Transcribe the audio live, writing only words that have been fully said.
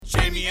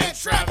Jamie and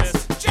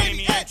Travis,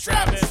 Jamie and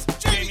Travis,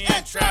 Jamie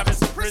and Travis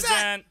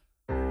present.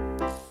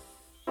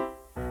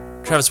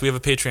 Travis, we have a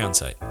Patreon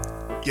site.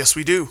 Yes,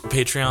 we do.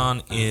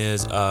 Patreon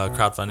is a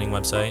crowdfunding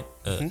website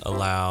that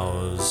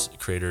allows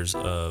creators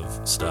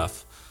of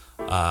stuff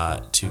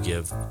to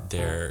give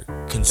their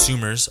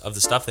consumers of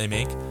the stuff they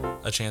make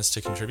a chance to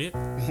contribute.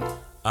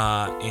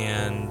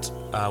 And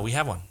we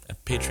have one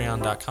at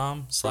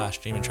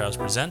patreon.com/Jamie and Travis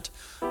present.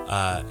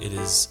 It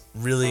is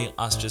really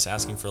us just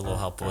asking for a little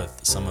help with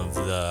some of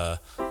the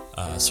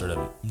sort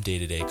of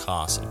day-to-day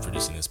costs of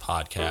producing this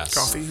podcast.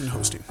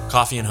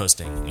 Coffee and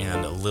hosting,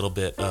 and a little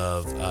bit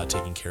of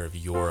taking care of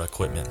your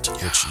equipment,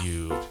 which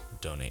you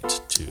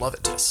donate to. Love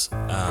it. This.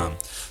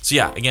 So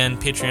yeah, again,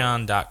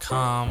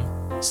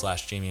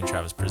 patreon.com/Jamie and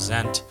Travis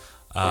present.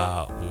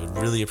 We would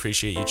really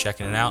appreciate you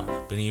checking it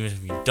out, but even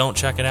if you don't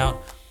check it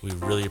out, we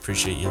really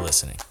appreciate you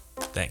listening.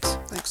 Thanks.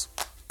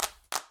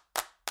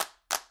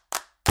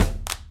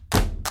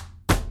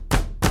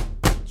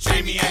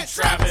 Jamie and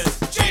Travis,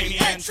 Jamie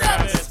and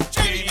Travis,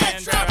 Jamie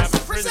and Travis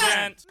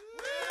present.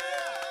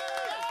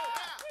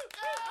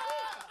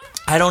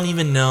 I don't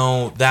even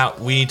know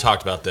that we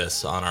talked about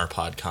this on our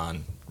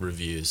PodCon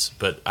reviews,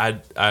 but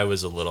I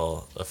was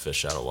a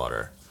fish out of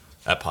water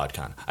at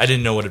PodCon. I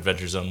didn't know what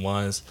Adventure Zone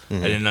was. I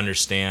didn't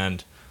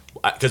understand,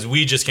 because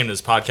we just came to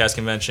this podcast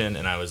convention,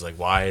 and I was like,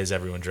 why is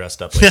everyone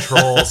dressed up like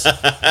trolls?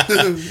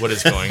 What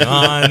is going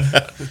on?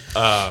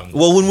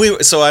 Well,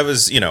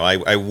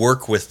 I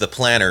work with the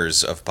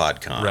planners of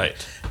PodCon. Right.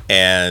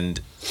 And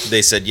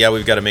they said, yeah,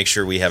 we've got to make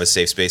sure we have a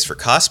safe space for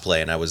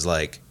cosplay. And I was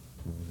like,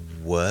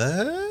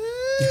 what?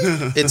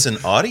 It's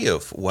an audio.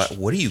 What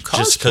are you cosplaying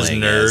Just because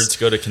nerds as?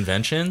 go to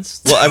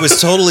conventions? Well, I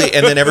was totally,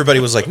 and then everybody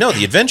was like, no,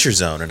 the Adventure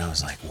Zone. And I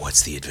was like,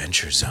 what's the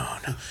Adventure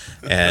Zone?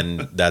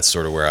 And that's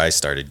sort of where I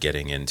started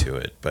getting into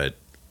it.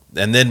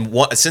 And then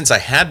since I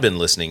had been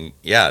listening,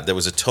 there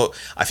was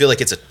I feel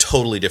like it's a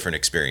totally different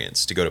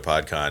experience to go to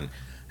PodCon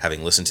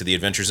having listened to the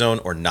Adventure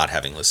Zone or not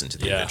having listened to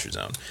the Adventure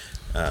Zone.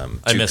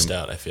 I missed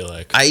out, I feel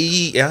like.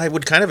 I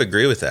would kind of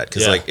agree with that,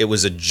 because it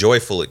was a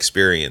joyful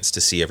experience to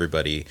see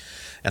everybody,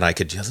 and I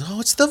could just,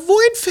 it's the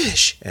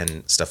Voidfish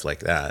and stuff like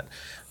that.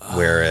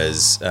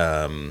 Whereas,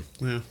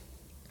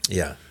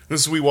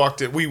 This we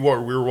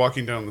were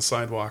walking down the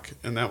sidewalk,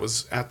 and that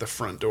was at the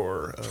front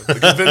door of the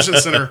convention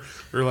center.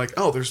 We were like,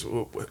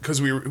 because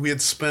we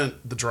had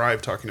spent the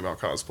drive talking about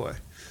cosplay.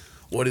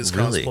 What is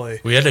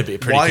cosplay? We had a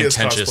pretty Why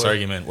contentious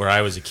argument where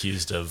I was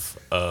accused of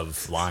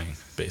lying,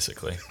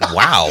 basically.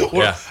 Wow.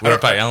 Yeah, we were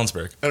by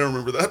Ellensburg. I don't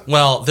remember that.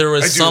 Well, there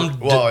was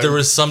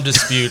some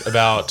dispute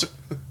about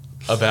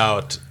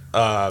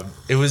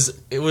it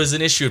was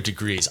an issue of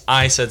degrees.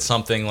 I said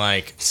something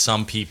like,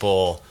 some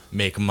people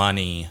make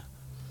money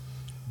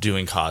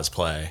doing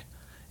cosplay,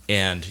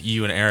 and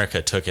you and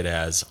Erica took it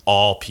as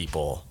all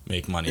people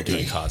make money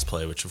doing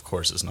cosplay, which of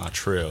course is not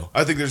true.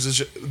 I think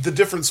the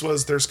difference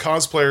was there's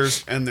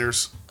cosplayers and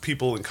there's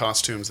people in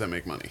costumes that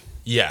make money.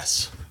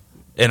 Yes,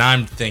 and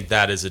I think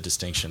that is a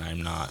distinction. I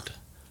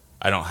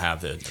don't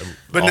have the.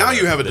 But now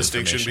you have a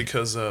distinction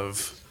because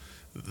of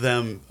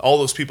them. All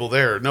those people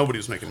there, nobody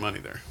was making money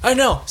there. I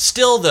know.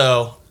 Still,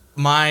 though,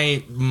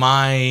 my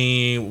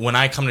when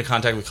I come into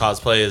contact with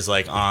cosplay is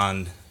like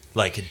on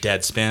like a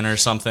Deadspin or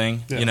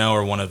something,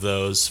 or one of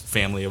those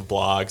family of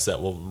blogs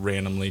that will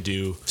randomly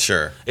do.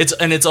 Sure.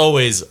 It's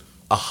always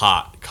a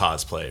hot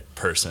cosplay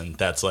person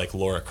that's like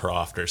Laura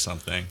Croft or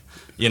something,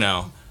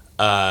 and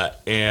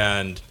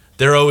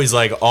they're always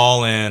like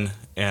all in,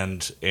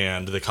 and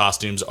the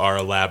costumes are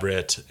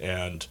elaborate,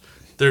 and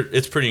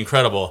it's pretty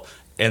incredible.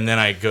 And then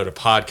I go to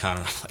PodCon, and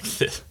I'm like,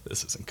 this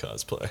isn't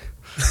cosplay.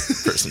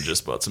 Person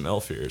just bought some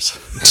elf ears.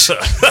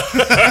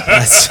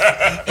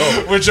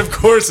 Which, of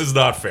course, is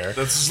not fair.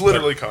 That's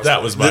literally cosplay.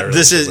 That was my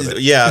there's...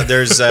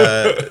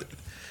 at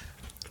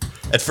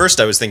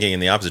first, I was thinking in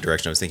the opposite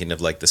direction. I was thinking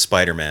of like the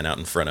Spider-Man out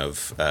in front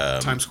of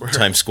Times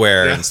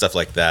Square and stuff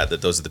like that,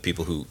 that those are the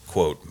people who,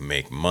 quote,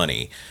 make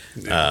money.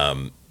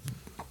 Yeah.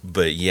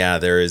 But yeah,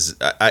 there is...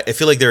 I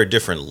feel like there are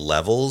different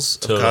levels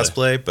of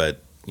cosplay,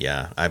 but...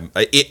 Yeah,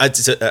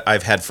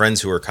 I've had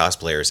friends who are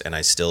cosplayers, and I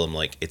still am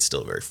like, it's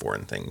still a very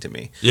foreign thing to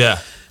me. Yeah.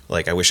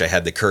 Like, I wish I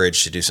had the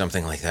courage to do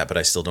something like that, but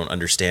I still don't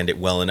understand it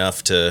well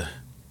enough to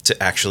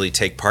actually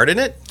take part in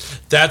it.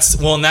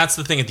 And that's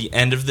the thing. At the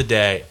end of the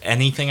day,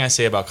 anything I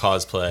say about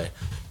cosplay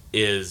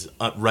is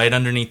right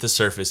underneath the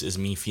surface is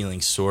me feeling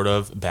sort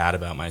of bad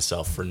about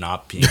myself for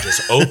not being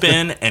just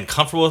open and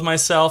comfortable with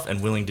myself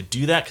and willing to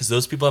do that, because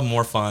those people have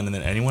more fun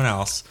than anyone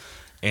else.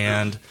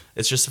 And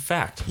it's just a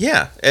fact.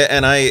 Yeah,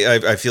 and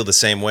I feel the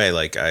same way.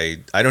 Like, I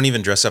don't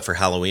even dress up for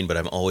Halloween, but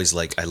I'm always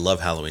like, I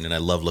love Halloween, and I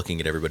love looking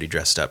at everybody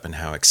dressed up and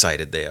how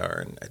excited they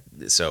are. And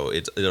so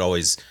it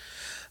always,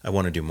 I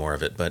want to do more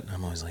of it, but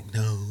I'm always like,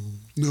 no,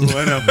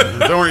 I know.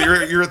 Don't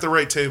worry, you're at the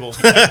right table.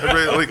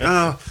 Everybody,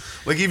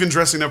 like even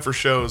dressing up for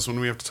shows when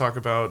we have to talk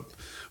about,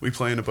 we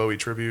play in a Bowie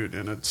tribute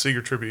and a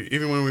Seeger tribute.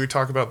 Even when we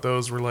talk about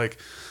those, we're like,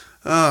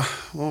 well,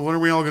 what are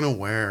we all gonna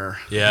wear?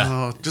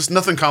 Yeah, just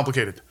nothing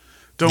complicated.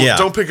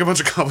 Don't pick a bunch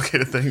of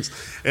complicated things.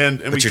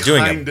 But you're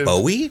doing a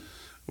Bowie?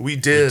 We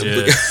did.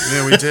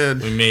 Yeah, we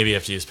did. We maybe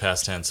have to use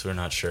past tense. We're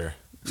not sure.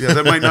 Yeah,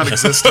 that might not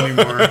exist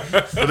anymore,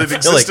 but it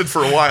existed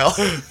for a while.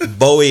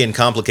 Bowie in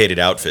complicated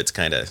outfits,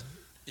 kind of.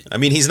 I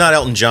mean, he's not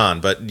Elton John,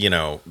 but he he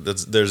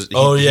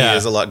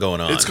has a lot going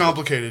on. It's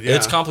complicated. Yeah,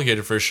 it's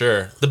complicated for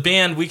sure. The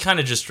band, we kind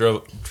of just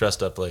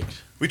dressed up like.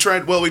 We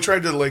tried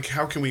to like,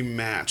 how can we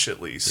match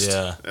at least?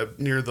 Yeah.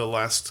 Near the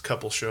last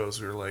couple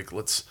shows, we were like,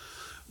 what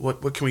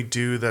can we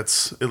do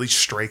that's at least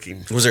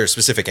striking? Was there a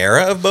specific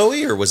era of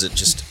Bowie, or was it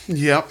just?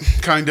 Yep,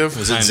 kind of.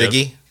 Was it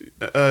Ziggy?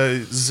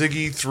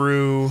 Ziggy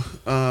through,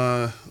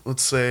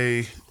 let's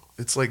say,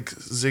 it's like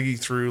Ziggy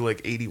through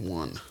like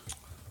 81.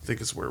 I think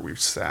is where we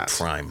sat.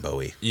 Prime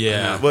Bowie.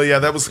 Yeah. Well, yeah,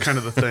 that was kind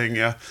of the thing,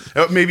 yeah.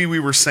 Maybe we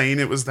were saying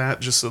it was that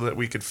just so that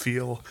we could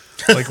feel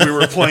like we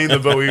were playing the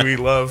Bowie we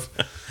love.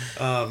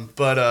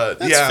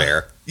 That's yeah.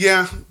 fair.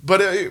 Yeah, but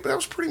that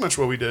was pretty much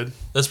what we did.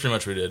 That's pretty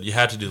much what we did. You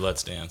had to do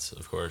Let's Dance,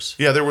 of course.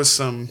 Yeah, there was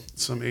some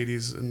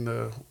 80s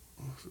and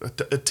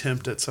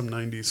attempt at some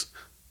 90s.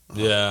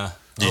 Yeah.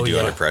 Did you do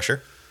Under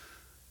Pressure?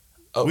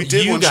 Oh, we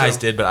did. You one guys show.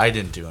 did, but I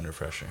didn't do Under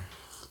Pressure.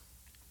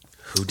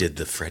 Who did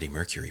the Freddie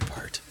Mercury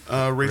part?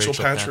 Rachel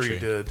Patry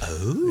did.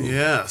 Oh.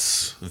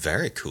 Yes.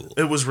 Very cool.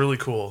 It was really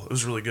cool. It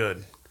was really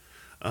good.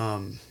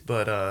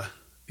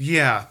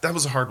 Yeah, that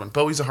was a hard one.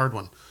 Bowie's a hard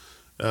one.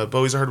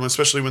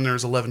 Especially when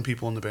there's 11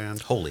 people in the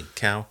band. Holy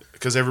cow.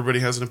 Because everybody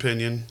has an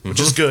opinion, which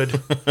is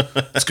good.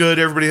 It's good.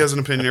 Everybody has an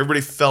opinion. Everybody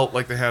felt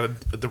like they had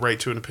the right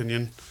to an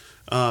opinion.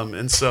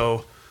 And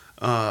so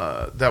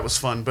that was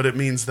fun. But it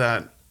means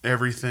that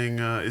everything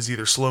is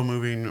either slow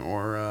moving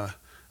or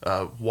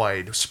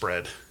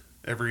widespread.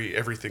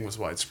 Everything was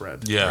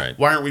widespread. Yeah. Right.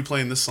 Why aren't we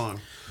playing this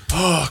song?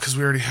 Oh, because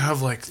we already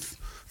have like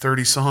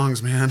 30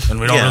 songs, man. And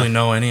we don't really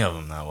know any of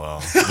them that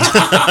well.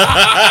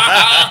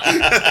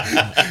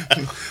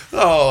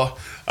 Oh,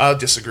 I'll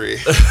disagree.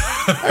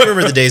 I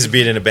remember the days of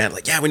being in a band.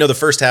 Like, yeah, we know the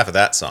first half of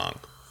that song.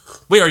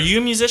 Wait, are you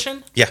a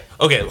musician? Yeah.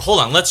 Okay, hold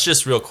on. Let's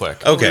just real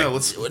quick. Okay. Yeah,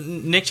 let's.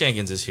 Nick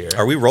Jenkins is here.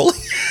 Are we rolling?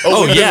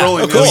 Oh, we've been yeah.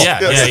 rolling Oh, cool. this. Yeah,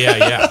 Yes.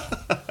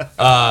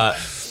 yeah.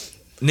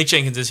 Nick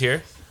Jenkins is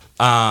here.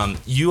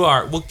 You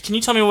are. Well, can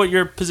you tell me what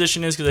your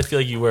position is? Because I feel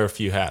like you wear a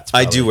few hats.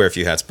 I do wear a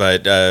few hats,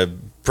 but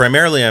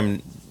primarily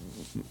I'm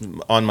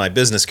on my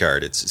business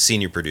card. It's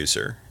senior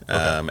producer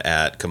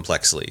at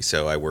Complexly.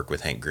 So I work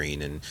with Hank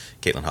Green and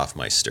Caitlin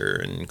Hoffmeister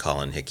and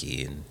Colin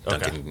Hickey and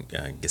Duncan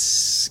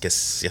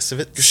Gishevitz.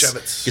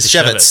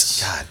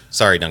 God,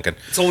 sorry, Duncan.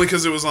 It's only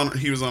because he was on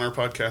our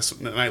podcast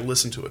and I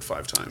listened to it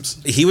 5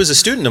 times. He was a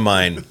student of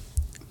mine.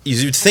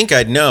 You'd think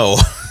I'd know,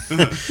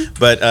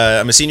 but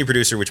I'm a senior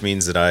producer, which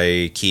means that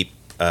I keep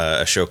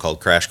a show called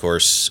Crash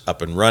Course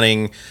up and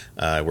running.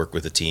 I work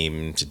with a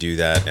team to do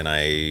that, and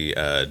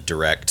I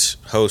direct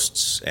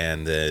hosts,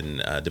 and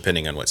then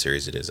depending on what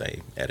series it is,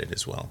 I edit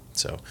as well.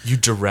 So You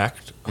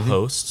direct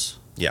hosts?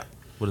 yeah.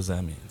 What does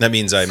that mean? That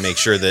means I make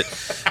sure that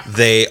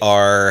they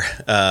are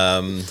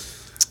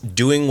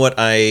doing what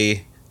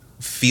I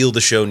feel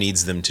the show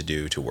needs them to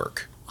do to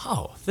work.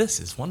 Oh,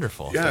 this is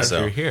wonderful. Yeah. Glad So-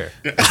 you're here.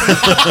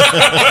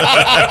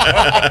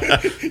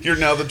 You're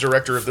now the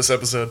director of this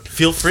episode.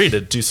 Feel free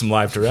to do some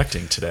live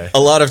directing today. A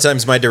lot of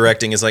times my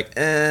directing is like,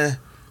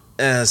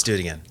 let's do it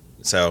again.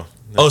 So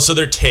Oh, so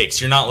they're takes.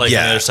 You're not like on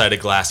Yeah. the other side of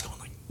glass going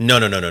like, No.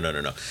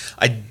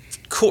 I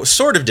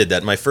sort of did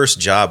that. My first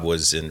job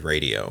was in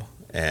radio,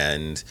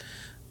 and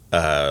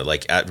I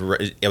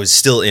was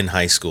still in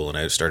high school, and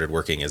I started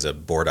working as a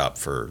board op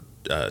for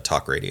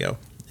talk radio.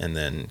 And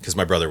then, because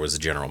my brother was the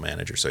general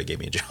manager, so he gave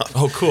me a job.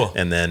 oh, cool.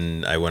 And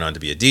then I went on to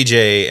be a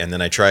DJ, and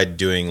then I tried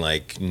doing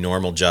like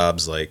normal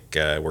jobs, like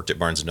I worked at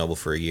Barnes & Noble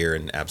for a year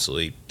and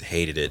absolutely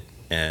hated it,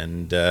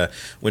 and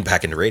went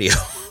back into radio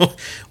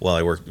while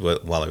I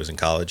was in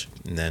college.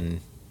 And then,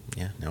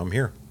 now I'm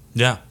here.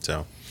 Yeah.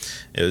 So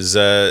it was,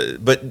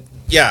 but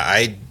yeah,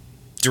 I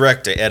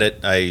direct, I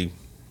edit,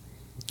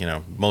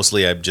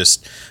 mostly I'm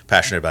just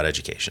passionate about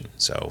education.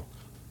 So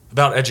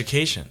About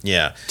education.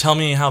 yeah. Tell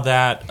me how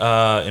that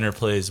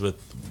interplays with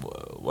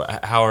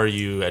how are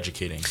you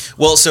educating?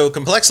 Well, so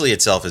Complexly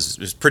itself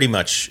is pretty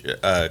much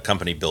a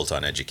company built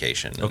on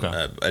education,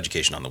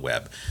 education on the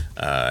web.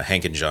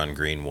 Hank and John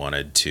Green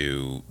wanted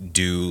to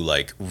do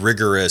like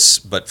rigorous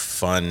but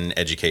fun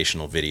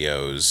educational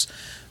videos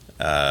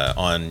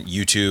on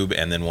YouTube,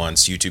 and then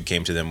once YouTube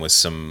came to them with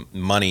some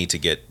money to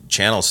get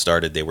channels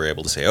started, they were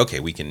able to say, okay,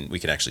 we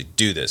can actually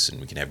do this,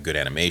 and we can have good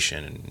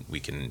animation, and we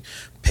can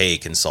pay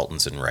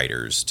consultants and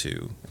writers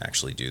to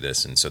actually do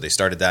this. And so they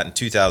started that in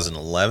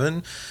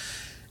 2011.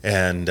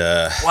 And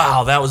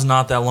Wow, that was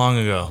not that long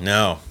ago.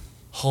 no,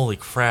 Holy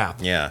crap.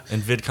 yeah.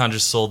 And VidCon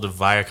just sold to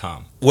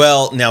Viacom.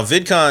 Well, now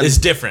VidCon It's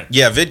different.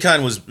 Yeah,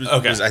 VidCon was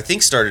Okay. I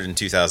think started in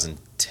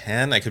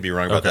 2010. I could be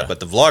wrong about Okay. that, but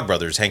the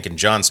Vlogbrothers, Hank and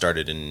John,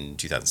 started in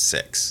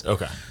 2006.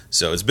 Okay.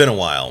 So it's been a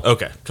while.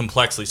 Okay.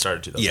 Complexly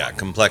started to Yeah,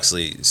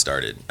 Complexly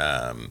started.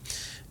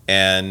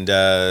 And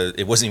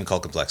it wasn't even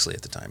called Complexly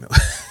at the time.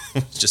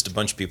 It was just a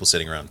bunch of people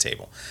sitting around a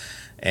table.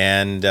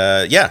 And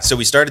so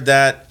we started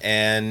that,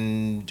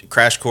 and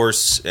Crash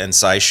Course and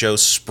SciShow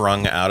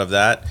sprung out of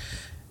that.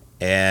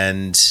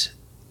 And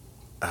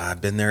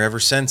I've been there ever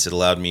since. It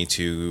allowed me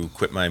to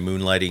quit my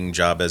moonlighting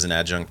job as an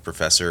adjunct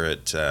professor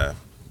at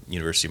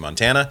University of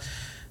Montana.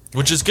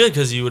 Which is good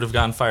because you would have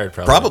gotten fired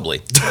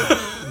probably.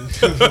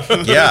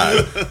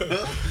 Yeah.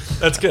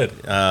 That's good.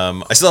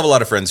 I still have a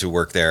lot of friends who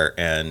work there,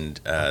 and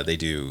they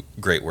do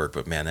great work.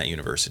 But man, that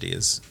university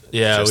is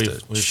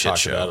just we've shit talked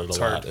show. about it a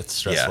lot. It's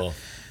stressful.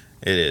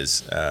 Yeah, it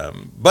is.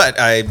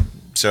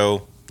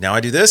 So now I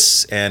do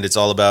this, and it's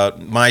all about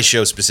my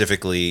show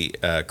specifically.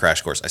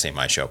 Crash Course. I say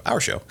my show. Our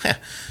show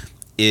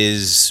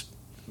is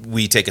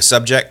we take a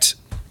subject,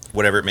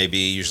 whatever it may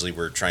be. Usually,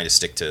 we're trying to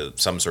stick to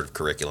some sort of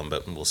curriculum,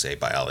 but we'll say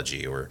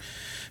biology or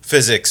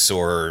physics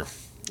or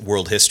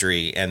world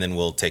history, and then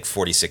we'll take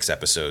 46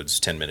 episodes,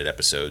 10-minute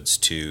episodes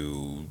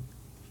to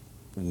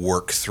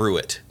work through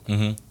it.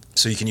 Mm-hmm.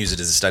 So you can use it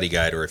as a study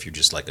guide, or if you're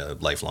just like a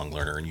lifelong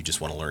learner and you just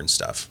want to learn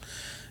stuff,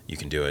 you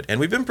can do it. And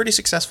we've been pretty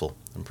successful.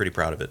 I'm pretty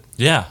proud of it.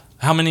 Yeah.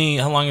 How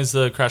long has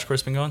the Crash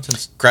Course been going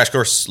since? Crash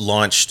Course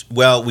launched,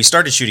 well, we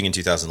started shooting in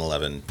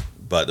 2011,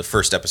 but the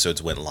first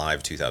episodes went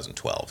live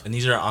 2012. And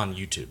these are on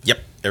YouTube. Yep.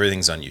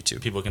 Everything's on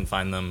YouTube. People can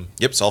find them.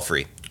 Yep. It's all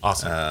free.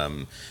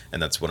 Awesome.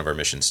 And that's one of our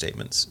mission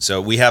statements.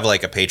 So we have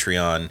like a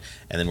Patreon,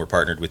 and then we're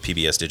partnered with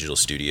PBS Digital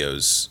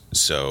Studios.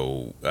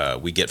 So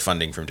we get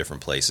funding from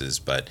different places,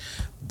 but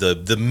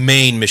the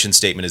main mission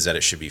statement is that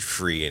it should be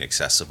free and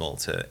accessible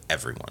to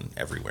everyone,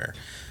 everywhere.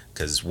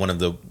 Because one of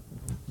the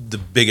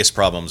biggest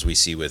problems we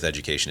see with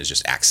education is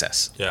just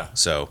access. Yeah.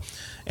 So,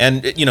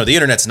 and the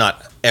internet's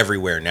not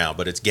everywhere now,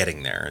 but it's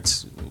getting there.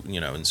 It's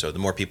and so the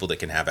more people that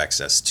can have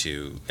access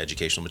to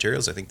educational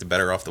materials, I think the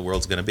better off the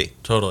world's going to be.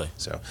 Totally.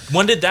 So,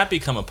 when did that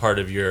become a part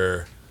of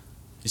your?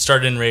 You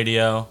started in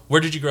radio.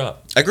 Where did you grow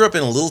up? I grew up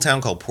in a little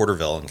town called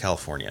Porterville in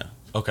California.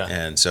 Okay.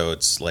 And so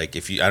it's like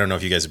I don't know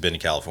if you guys have been to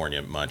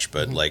California much,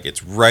 but like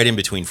it's right in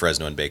between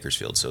Fresno and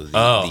Bakersfield. So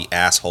the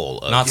asshole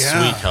of not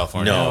sweet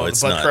California. No,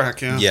 it's not.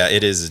 Crack, yeah. Yeah,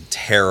 it is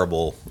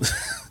terrible,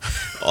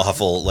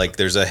 awful. Like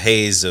there's a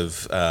haze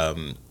of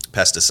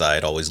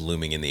pesticide always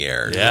looming in the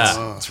air.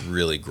 Yeah. It's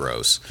really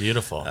gross.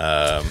 Beautiful.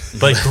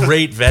 But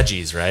great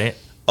veggies, right?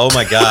 Oh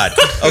my God.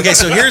 Okay,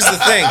 so here's the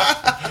thing.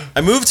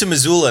 I moved to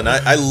Missoula, and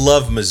I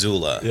love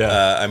Missoula.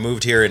 Yeah. I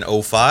moved here in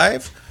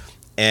 2005,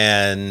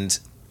 and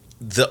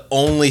the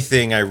only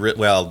thing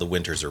the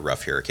winters are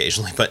rough here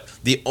occasionally, but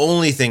the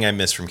only thing I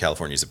miss from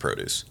California is the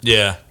produce.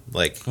 Yeah.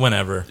 Like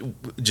whenever.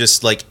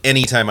 Just like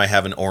anytime I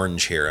have an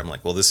orange here, I'm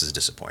like, well, this is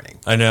disappointing.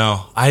 I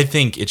know. I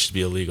think it should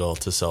be illegal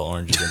to sell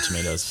oranges and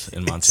tomatoes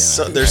in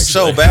Montana. They're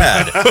so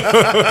bad,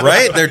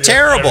 right? They're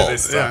terrible. They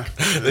suck.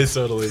 Yeah. They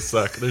totally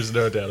suck. There's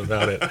no doubt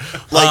about it.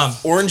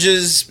 Like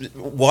oranges,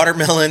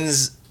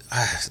 watermelons.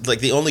 Like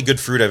the only good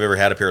fruit I've ever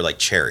had up here are like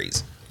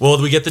cherries. Well,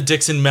 we get the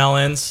Dixon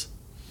melons.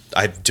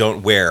 I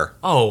don't wear.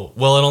 Oh,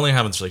 well, it only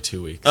happens for like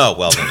 2 weeks. Oh,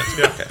 well, then it's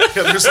okay.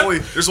 Yeah,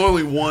 there's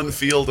only one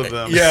field of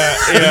them. Yeah.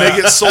 And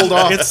they get sold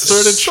off. It's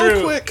sort of so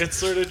true. quick. It's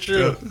sort of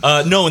true.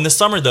 Yeah. No, in the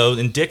summer, though,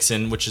 in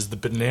Dixon, which is the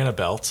banana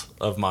belt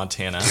of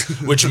Montana,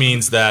 which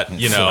means that,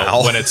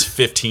 wow. when it's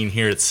 15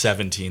 here, it's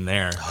 17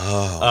 there.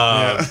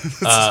 Oh.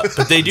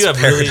 But they do have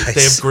paradise.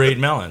 they have great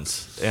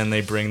melons, and they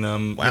bring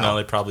them, wow.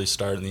 They probably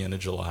start in the end of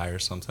July or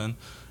something,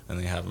 and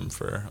they have them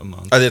for a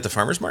month. Are they at the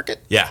farmer's market?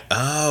 Yeah.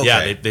 Oh, okay.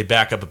 Yeah, they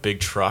back up a big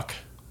truck.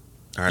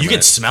 Right, you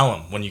can smell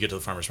them when you get to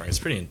the farmer's market. It's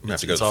pretty. You have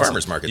to go to the awesome.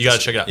 farmer's market. You got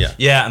to check it out. Yeah.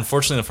 Yeah.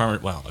 Unfortunately, the farmer.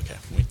 Well, okay,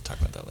 we can talk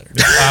about that later.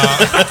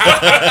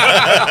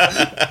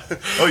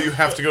 Oh, you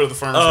have to go to the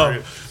farmer's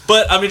market.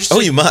 But I'm interested.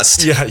 Oh, you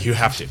must. Yeah, you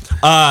have to.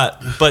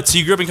 But so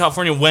you grew up in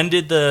California. When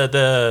did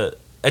the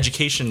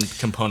education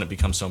component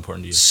become so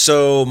important to you?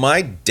 So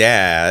my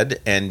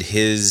dad and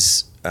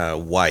his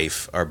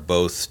wife are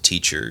both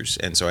teachers,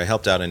 and so I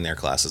helped out in their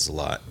classes a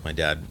lot. My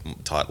dad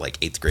taught like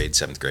 8th grade,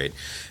 7th grade,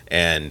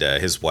 and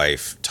his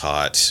wife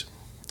taught,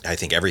 I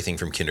think, everything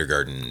from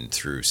kindergarten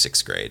through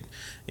 6th grade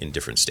in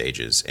different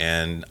stages.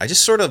 And I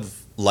just sort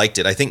of liked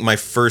it. I think my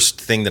first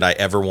thing that I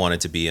ever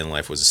wanted to be in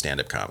life was a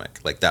stand-up comic.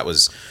 Like that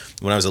was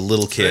when I was a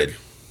little kid.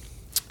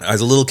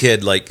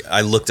 Like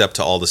I looked up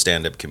to all the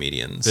stand-up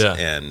comedians,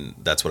 and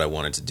that's what I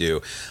wanted to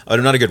do.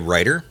 I'm not a good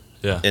writer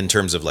in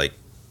terms of like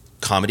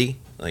comedy.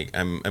 Like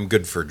I'm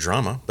good for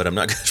drama, but I'm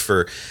not good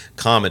for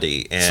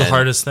comedy. And it's the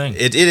hardest thing.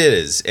 It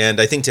is, and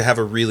I think to have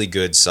a really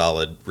good,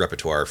 solid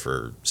repertoire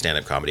for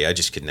stand-up comedy, I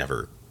just could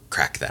never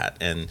crack that.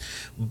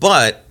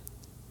 But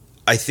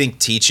I think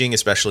teaching,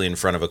 especially in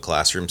front of a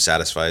classroom,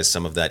 satisfies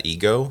some of that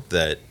ego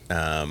that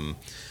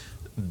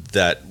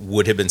that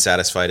would have been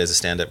satisfied as a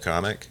stand-up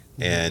comic.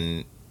 Mm-hmm.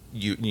 And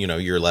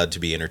you're allowed to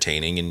be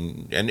entertaining,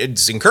 and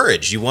it's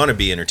encouraged. You want to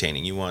be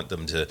entertaining. You want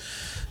them to.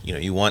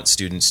 You want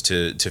students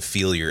to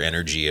feel your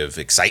energy of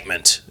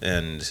excitement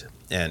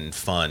and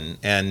fun,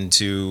 and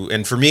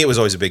for me it was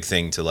always a big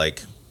thing to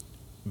like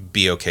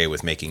be okay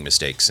with making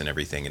mistakes and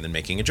everything, and then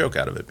making a joke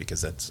out of it,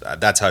 because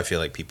that's how I feel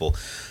like people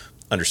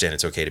understand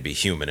it's okay to be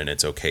human, and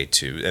it's okay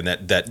to, and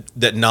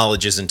that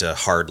knowledge isn't a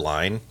hard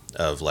line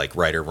of like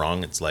right or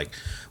wrong. It's like,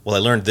 well, I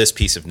learned this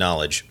piece of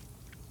knowledge,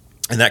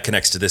 And that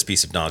connects to this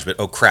piece of knowledge. But,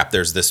 oh, crap,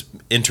 there's this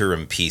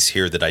interim piece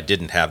here that I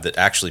didn't have that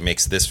actually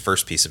makes this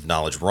first piece of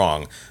knowledge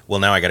wrong. Well,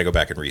 now I got to go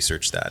back and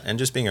research that, and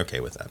just being okay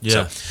with that.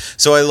 Yeah.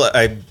 So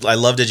I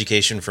loved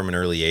education from an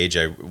early age.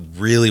 I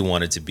really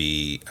wanted to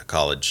be a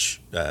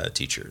college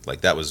teacher.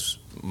 Like, that was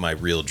my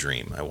real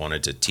dream. I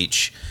wanted to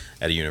teach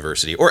at a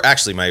university. Or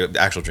actually, my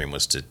actual dream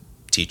was to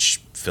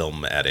teach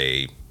film at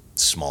a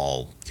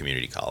small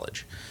community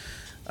college.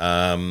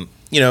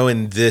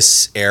 In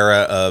this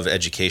era of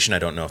education, I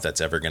don't know if that's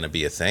ever going to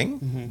be a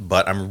thing,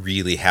 but I'm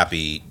really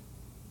happy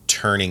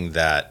turning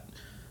that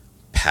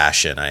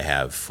passion I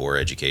have for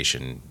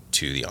education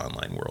to the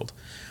online world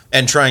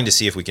and trying to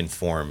see if we can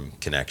form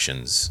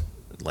connections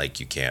like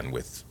you can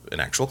with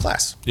an actual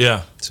class.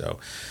 Yeah. So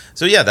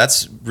yeah,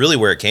 that's really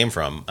where it came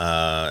from.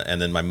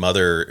 And then my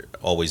mother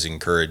always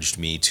encouraged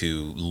me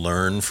to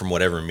learn from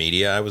whatever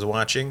media I was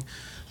watching.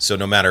 So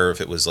no matter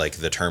if it was like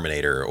The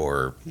Terminator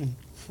or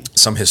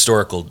some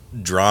historical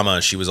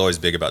drama, she was always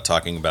big about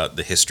talking about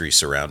the history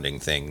surrounding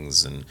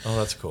things. And Oh,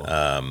 that's cool.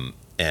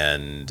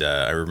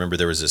 I remember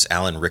there was this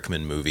Alan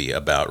Rickman movie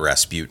about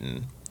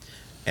Rasputin,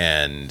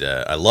 and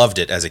I loved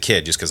it as a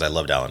kid just because I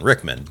loved Alan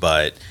Rickman.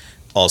 But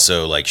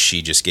also, like,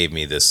 she just gave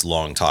me this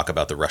long talk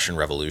about the Russian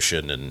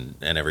Revolution and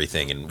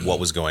everything and what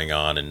was going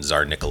on and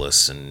Tsar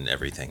Nicholas and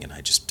everything. And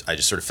I just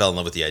sort of fell in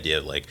love with the idea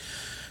of like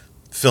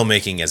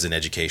filmmaking as an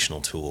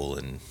educational tool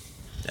and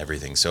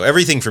everything. So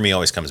everything for me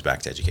always comes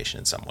back to education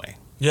in some way.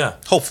 Yeah.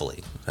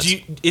 Hopefully.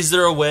 Is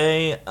there a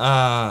way,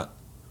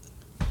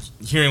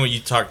 hearing what you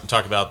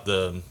talk about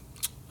the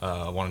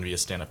wanting to be a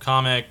stand-up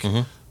comic,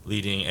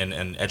 leading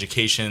and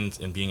education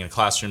and being in a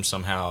classroom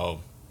somehow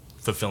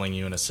fulfilling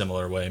you in a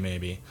similar way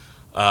maybe,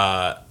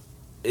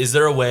 is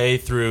there a way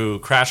through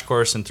Crash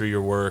Course and through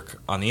your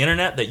work on the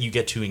internet that you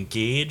get to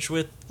engage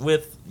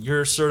with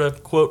your sort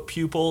of, quote,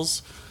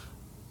 pupils?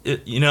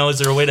 Is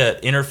there a way to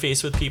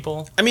interface with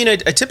people? I mean, I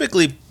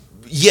typically,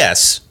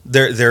 yes,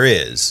 there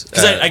is.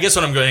 Because I guess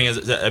what I'm going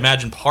is,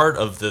 imagine part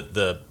of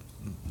the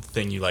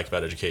thing you like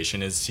about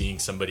education is seeing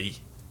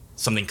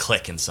something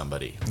click in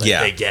somebody. Like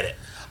they get it.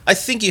 I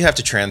think you have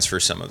to transfer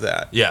some of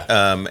that. Yeah.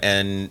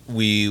 And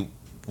we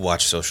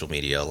watch social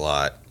media a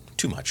lot,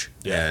 too much.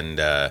 Yeah.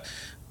 And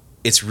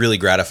it's really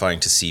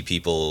gratifying to see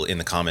people in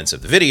the comments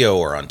of the video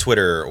or on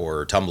Twitter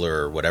or Tumblr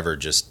or whatever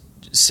just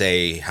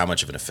say how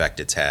much of an effect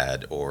it's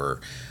had,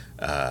 or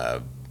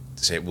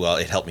say, well,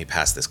 it helped me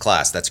pass this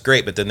class. That's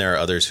great, but then there are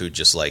others who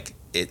just like,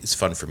 it's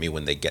fun for me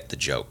when they get the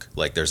joke.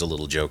 Like, there's a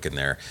little joke in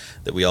there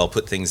that we all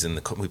put things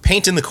in we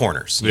paint in the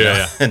corners.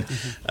 Yeah.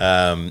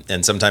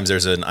 And sometimes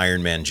there's an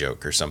Iron Man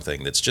joke or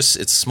something that's just,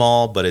 it's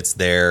small, but it's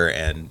there,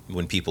 and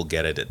when people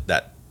get it,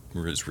 that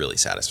is really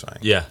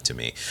satisfying to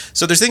me.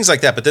 So there's things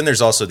like that, but then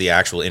there's also the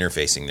actual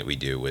interfacing that we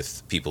do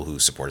with people who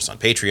support us on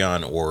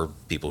Patreon or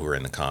people who are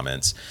in the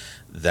comments,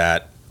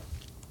 that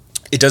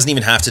it doesn't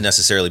even have to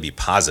necessarily be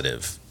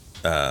positive.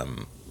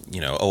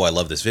 I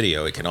love this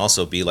video. It can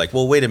also be like,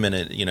 well, wait a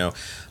minute,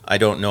 I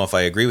don't know if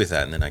I agree with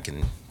that. And then I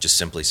can just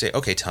simply say,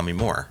 okay, tell me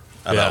more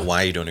about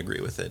why you don't agree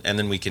with it. And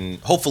then we can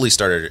hopefully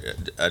start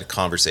a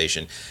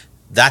conversation.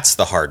 That's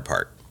the hard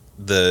part.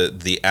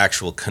 The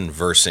actual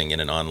conversing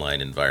in an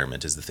online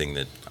environment is the thing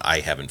that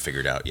I haven't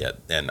figured out yet.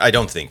 And I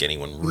don't think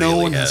anyone really has. No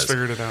one has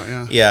figured it out,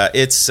 yeah. Yeah,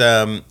 it's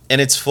and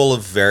it's full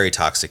of very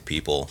toxic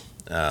people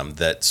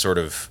that sort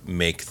of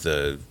make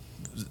the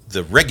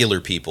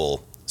regular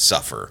people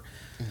suffer.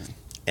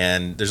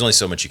 And there's only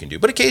so much you can do.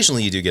 But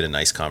occasionally you do get a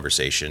nice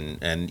conversation,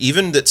 and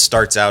even that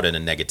starts out in a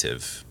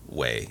negative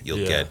way,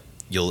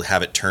 you'll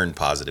have it turned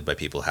positive by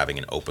people having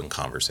an open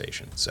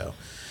conversation. So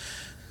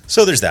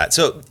there's that.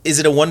 So is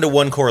it a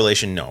one-to-one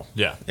correlation? No.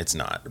 Yeah. It's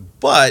not.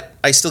 But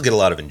I still get a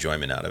lot of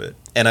enjoyment out of it.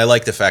 And I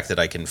like the fact that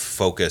I can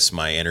focus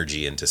my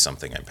energy into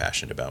something I'm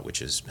passionate about,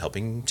 which is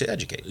helping to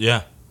educate.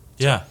 Yeah.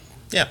 Yeah.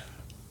 Yeah.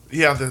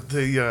 Yeah,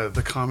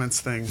 the comments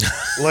thing.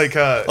 Like,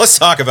 let's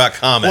talk about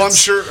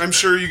comments. Well, I'm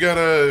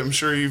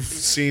sure you've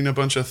seen a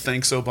bunch of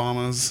thanks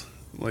Obamas,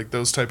 like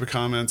those type of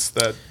comments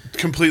that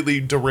completely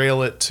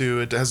derail it to,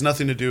 it has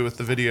nothing to do with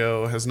the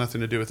video, has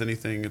nothing to do with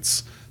anything.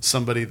 It's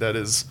somebody that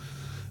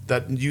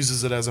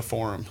uses it as a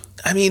forum.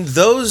 I mean,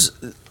 the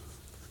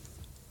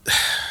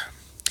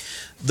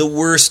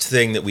worst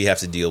thing that we have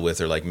to deal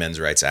with are like men's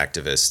rights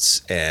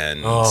activists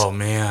and oh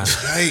man,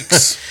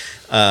 yikes.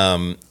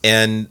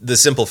 And the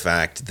simple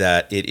fact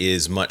that it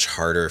is much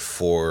harder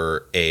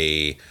for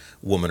a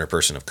woman or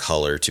person of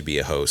color to be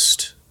a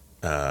host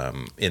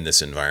in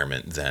this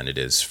environment than it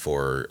is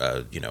for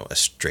a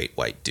straight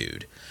white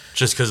dude.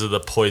 Just because of the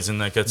poison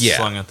that gets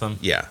slung at them.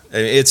 Yeah,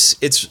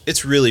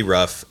 it's really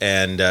rough,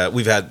 and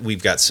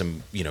we've got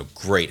some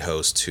great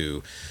hosts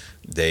who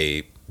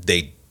they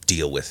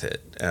deal with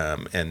it,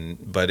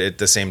 but at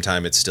the same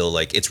time, it's still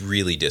like it's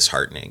really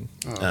disheartening,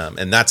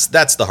 and that's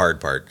the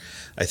hard part.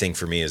 I think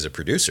for me as a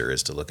producer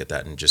is to look at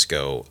that and just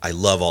go, I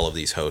love all of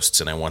these hosts,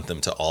 and I want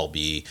them to all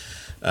be,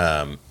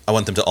 I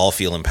want them to all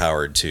feel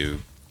empowered to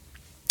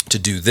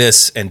do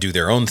this and do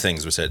their own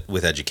things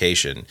with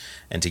education,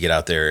 and to get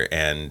out there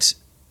and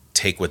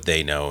take what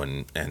they know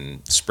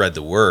and spread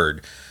the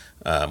word.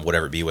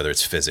 whatever it be, whether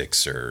it's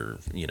physics or,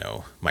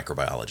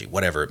 microbiology,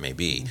 whatever it may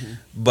be.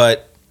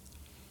 But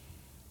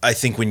I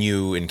think when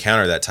you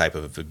encounter that type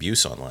of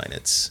abuse online,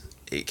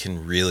 it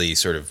can really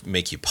sort of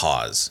make you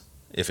pause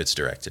if it's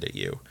directed at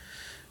you.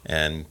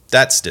 And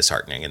that's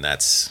disheartening, and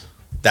that's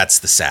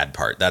the sad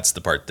part. That's the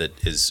part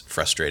that is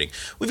frustrating.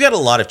 We've got a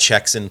lot of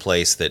checks in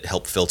place that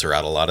help filter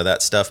out a lot of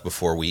that stuff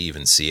before we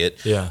even see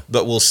it. Yeah.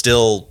 But we'll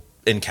still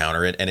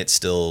encounter it, and it's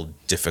still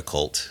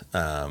difficult.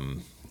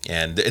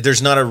 And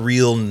there's not a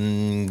real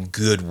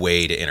good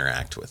way to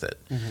interact with it.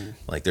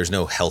 Like, there's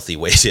no healthy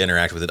way to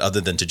interact with it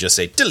other than to just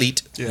say,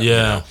 delete.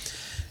 Yeah.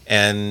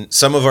 And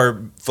some of our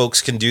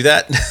folks can do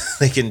that.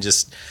 They can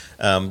just...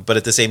 but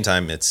at the same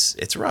time,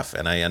 it's rough,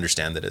 and I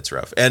understand that it's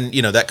rough. And,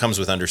 that comes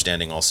with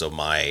understanding also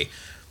my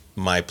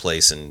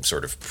place and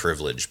sort of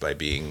privilege by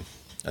being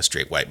a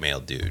straight white male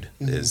dude,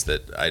 is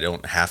that I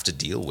don't have to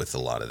deal with a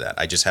lot of that.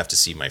 I just have to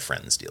see my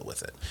friends deal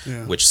with it,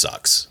 which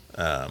sucks.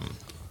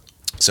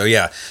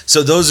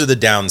 So those are the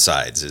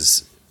downsides,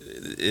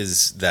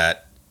 is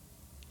that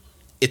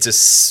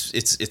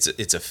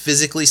it's a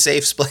physically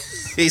safe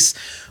space.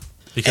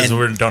 Because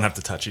we don't have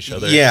to touch each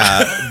other.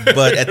 Yeah,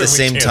 but at the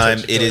same time,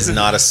 it is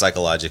not a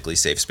psychologically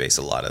safe space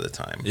a lot of the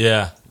time.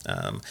 Yeah.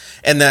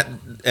 And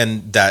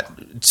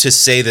that to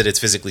say that it's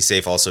physically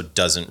safe also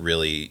doesn't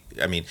really.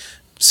 I mean,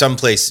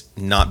 someplace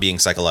not being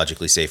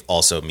psychologically safe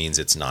also means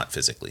it's not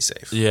physically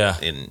safe. Yeah.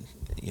 In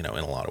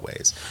a lot of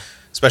ways,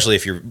 especially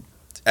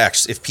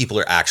if people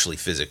are actually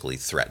physically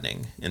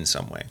threatening in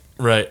some way.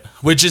 Right.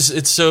 Which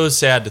it's so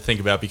sad to think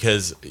about,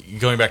 because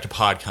going back to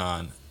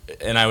PodCon,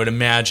 and I would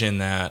imagine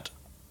that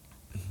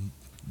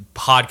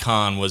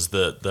PodCon was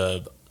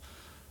the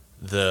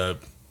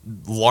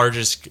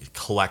largest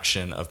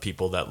collection of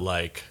people that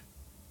like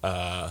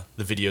the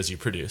videos you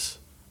produce,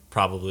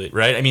 probably,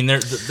 right? I mean,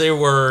 there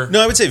were...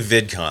 No, I would say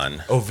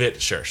VidCon. Oh,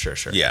 sure.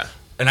 Yeah.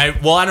 And I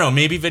don't know,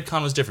 maybe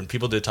VidCon was different.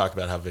 People did talk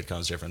about how VidCon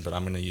was different, but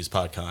I'm going to use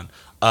PodCon.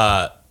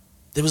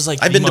 It was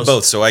like... I've been to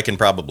both, so I can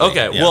probably...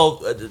 Okay, well,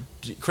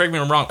 correct me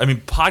if I'm wrong. I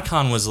mean,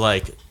 PodCon was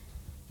like...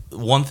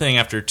 One thing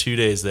after 2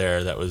 days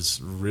there that was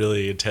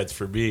really intense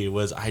for me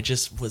was I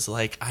just was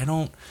like,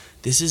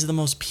 this is the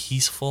most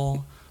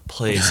peaceful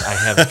place I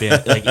have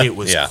been. Like, it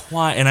was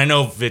quiet. And I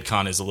know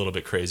VidCon is a little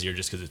bit crazier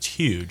just because it's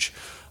huge.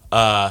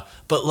 But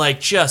like,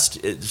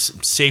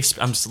 it's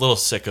safe. I'm a little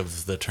sick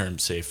of the term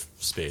safe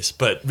space,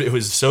 but it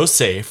was so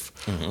safe.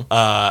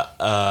 Why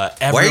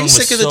are you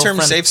sick of the term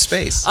safe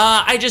space?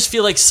 I just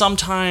feel like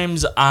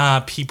sometimes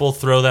people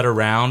throw that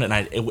around, and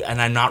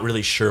I'm not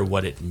really sure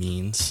what it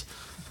means.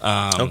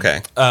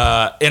 Okay.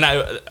 And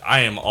I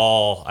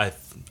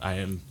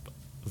am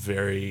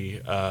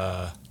very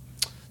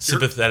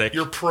sympathetic.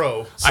 You're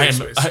pro.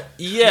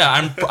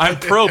 I'm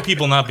pro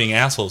people not being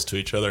assholes to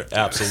each other.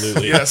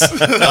 Absolutely. Yes.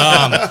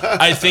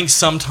 I think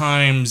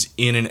sometimes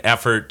in an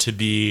effort to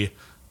be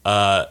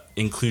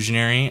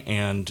inclusionary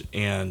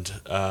and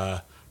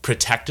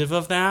protective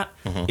of that,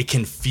 it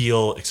can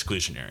feel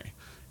exclusionary.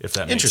 If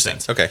that makes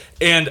sense. Okay.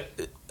 And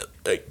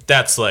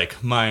that's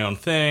like my own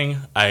thing.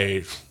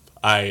 I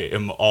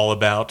am all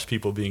about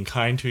people being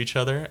kind to each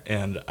other,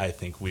 and I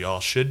think we all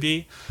should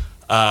be.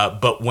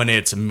 But when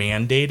it's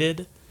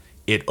mandated,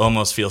 it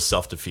almost feels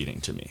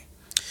self-defeating to me.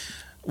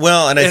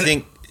 Well, and I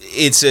think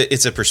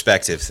it's a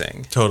perspective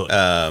thing.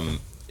 Totally.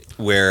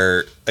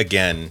 Where,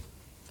 again,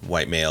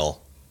 white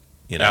male,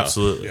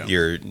 absolutely.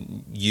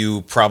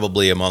 You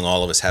probably among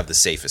all of us have the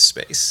safest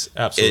space.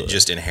 Absolutely.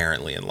 Just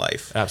inherently in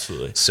life.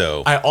 Absolutely.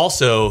 So I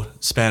also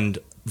spend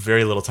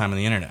very little time on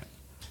the internet.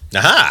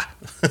 Aha!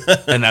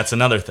 And that's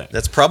another thing.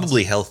 That's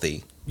probably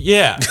healthy.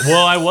 Yeah.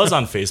 Well, I was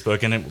on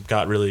Facebook, and it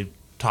got really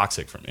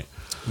toxic for me.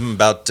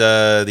 About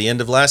the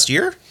end of last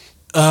year?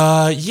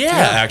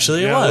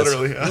 Actually, it was.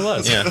 Literally, It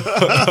was. Yeah.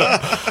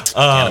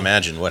 Can't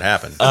imagine what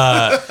happened.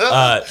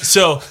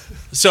 So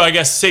I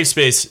guess safe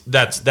space.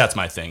 That's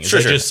my thing.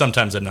 Sure. Just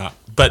sometimes I'm not.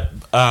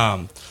 But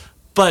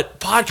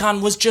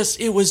PodCon was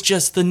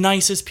just the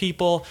nicest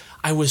people.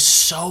 I was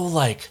so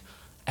like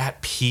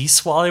at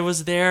peace while I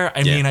was there.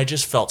 I mean, I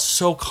just felt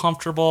so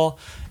comfortable,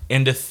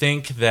 and to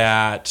think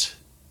that,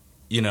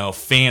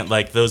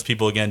 like those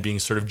people, again, being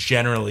sort of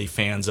generally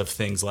fans of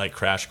things like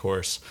Crash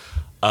Course,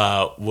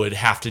 would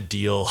have to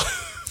deal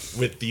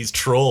with these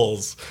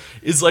trolls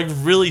is like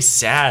really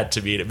sad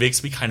to me. And it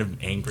makes me kind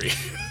of angry.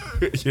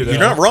 You're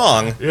not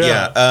wrong.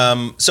 Yeah.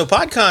 So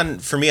PodCon,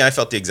 for me, I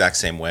felt the exact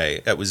same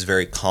way. It was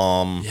very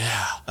calm.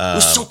 Yeah. It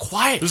was so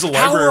quiet. It was a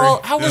library.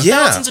 How were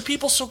thousands of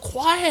people so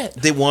quiet?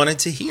 They wanted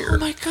to hear. Oh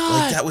my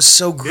God. Like, that was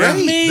so great.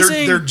 Yeah,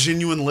 Amazing. They're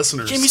genuine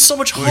listeners. Gave me so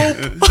much hope.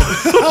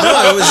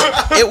 No,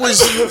 it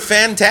was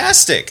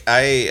fantastic.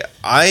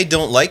 I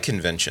don't like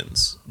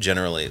conventions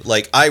generally.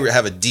 Like, I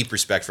have a deep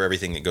respect for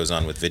everything that goes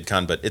on with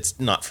VidCon, but it's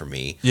not for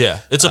me.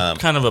 Yeah. It's a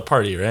kind of a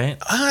party, right?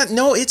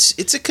 No,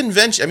 it's a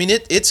convention. I mean,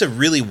 it's a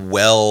really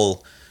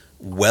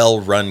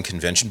well-run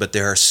convention, but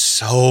there are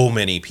so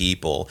many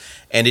people,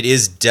 and it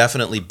is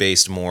definitely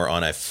based more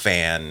on a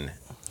fan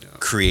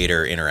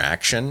creator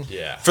interaction.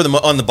 Yeah.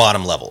 On the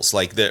bottom levels,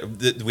 like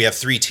we have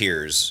 3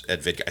 tiers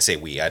at VidCon. I say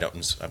we. I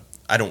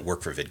I don't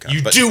work for VidCon.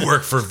 You do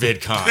work for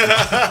VidCon.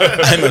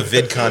 I'm a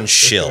VidCon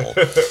shill.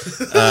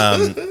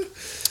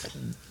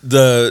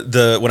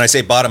 When I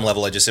say bottom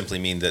level, I just simply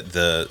mean that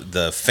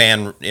the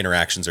fan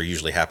interactions are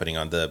usually happening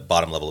on the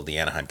bottom level of the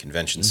Anaheim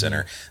Convention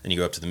Center. Then you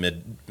go up to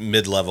the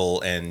mid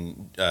level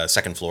and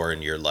second floor,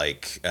 and you're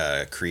like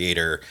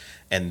creator.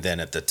 And then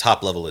at the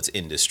top level, it's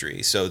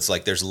industry. So it's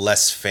like there's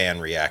less fan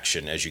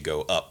reaction as you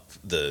go up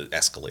the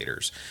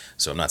escalators.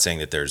 So I'm not saying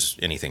that there's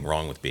anything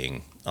wrong with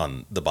being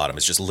on the bottom.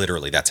 It's just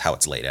literally that's how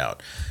it's laid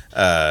out.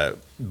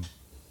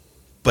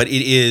 But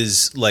it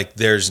is like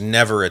there's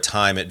never a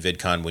time at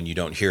VidCon when you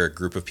don't hear a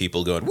group of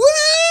people going,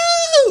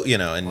 woo! You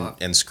know,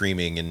 and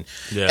screaming and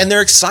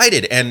they're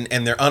excited and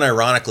they're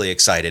unironically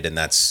excited, and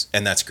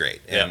that's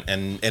great.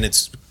 And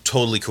it's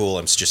totally cool.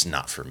 It's just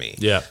not for me.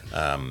 Yeah.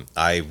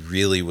 I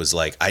really was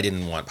like, I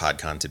didn't want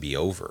PodCon to be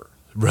over.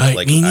 Right.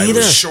 Like, Me neither. It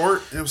was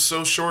short. It was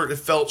so short. It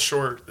felt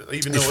short.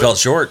 Even though It felt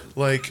short.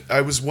 Like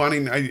I was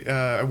wanting,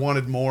 I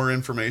wanted more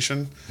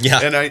information.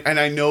 Yeah. And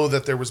I know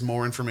that there was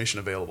more information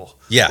available.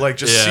 Yeah. Like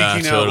just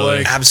seeking totally. out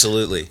like.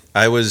 Absolutely.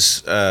 I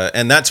was,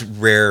 and that's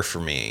rare for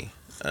me.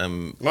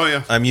 Oh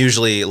yeah. I'm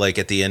usually like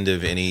at the end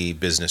of any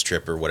business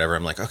trip or whatever,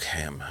 I'm like,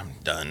 okay, I'm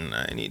done.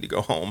 I need to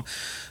go home.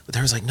 But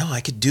there was like, no, I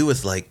could do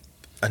with like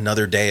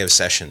another day of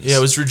sessions. Yeah,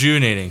 it was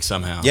rejuvenating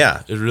somehow.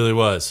 Yeah. It really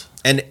was.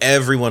 And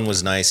everyone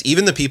was nice.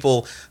 Even the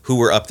people who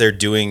were up there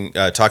doing,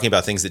 talking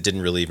about things that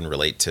didn't really even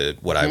relate to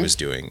what I was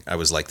doing. I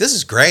was like, this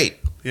is great.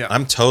 Yeah.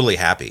 I'm totally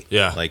happy.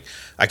 Yeah. Like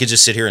I could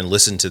just sit here and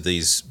listen to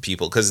these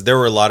people, because there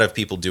were a lot of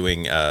people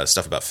doing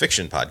stuff about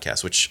fiction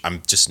podcasts, which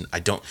I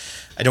don't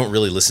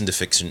really listen to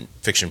fiction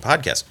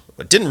podcasts.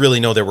 I didn't really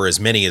know there were as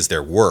many as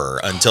there were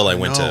until I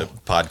went to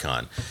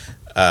PodCon.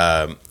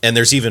 And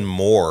there's even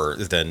more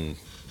than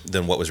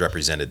what was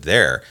represented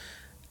there.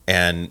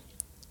 And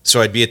so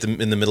I'd be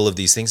in the middle of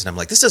these things, and I'm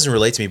like, this doesn't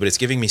relate to me, but it's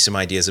giving me some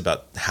ideas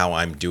about how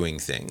I'm doing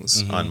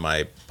things on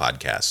my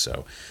podcast.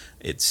 So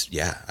it's,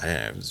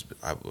 it was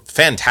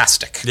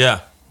fantastic.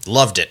 Yeah.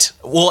 Loved it.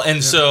 Well,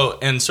 and so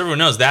everyone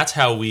knows that's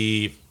how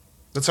we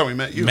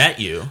met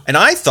you. And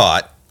I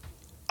thought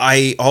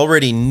I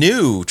already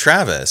knew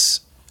Travis.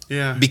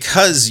 Yeah.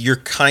 Because you're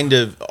kind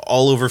of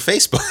all over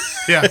Facebook.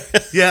 Yeah.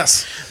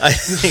 Yes. I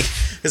think,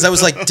 because I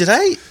was like,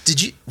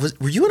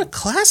 were you in a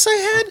class I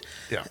had?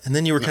 Yeah. And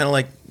then you were kind of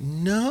like,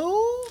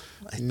 no.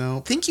 I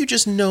think you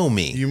just know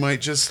me. I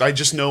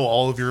just know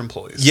all of your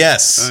employees.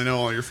 Yes. And I know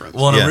all your friends.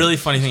 Well, and a really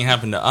funny thing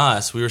happened to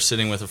us. We were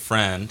sitting with a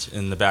friend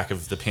in the back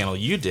of the panel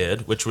you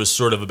did, which was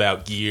sort of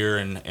about gear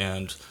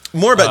and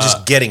more about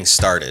just getting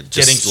started.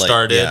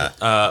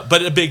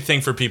 But a big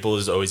thing for people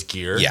is always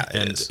gear. Yeah,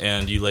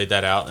 and you laid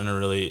that out in a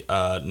really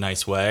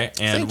nice way.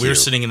 And Thank we were you.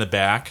 sitting in the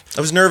back.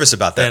 I was nervous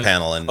about that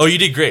panel. And you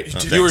did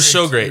great. You were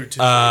so great.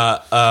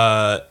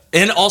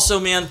 And also,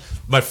 man,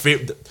 my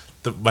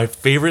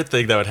favorite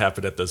thing that would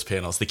happen at those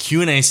panels, the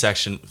Q&A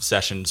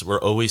sessions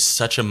were always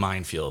such a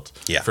minefield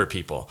for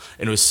people.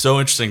 And it was so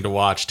interesting to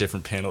watch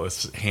different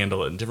panelists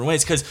handle it in different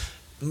ways, because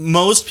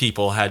most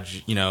people had,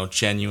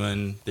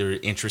 genuine, they were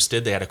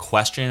interested, they had a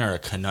question or a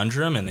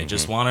conundrum, and they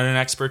just wanted an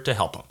expert to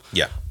help them.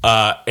 Yeah.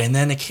 And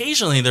then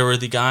occasionally there were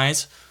the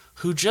guys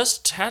who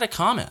just had a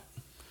comment.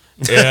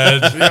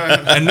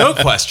 And no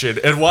question.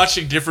 And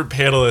watching different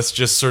panelists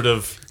just sort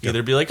of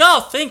either be like,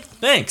 "Oh,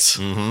 thanks,"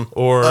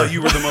 or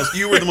you were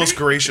the most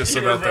gracious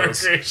about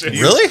those.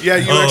 Really? Yeah,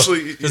 you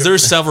actually. Because there were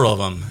several of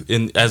them,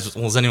 as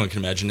well as anyone can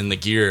imagine, in the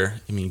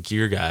gear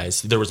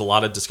guys. There was a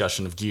lot of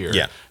discussion of gear.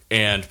 Yeah.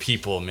 And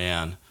people,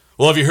 man.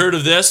 Well, have you heard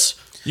of this?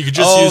 You could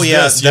just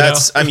use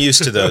this. I'm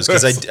used to those,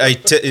 because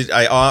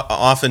I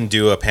often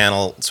do a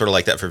panel sort of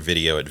like that for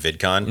video at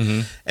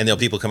VidCon, and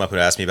people come up and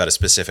ask me about a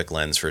specific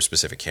lens for a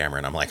specific camera,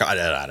 and I'm like, I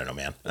don't know,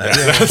 man.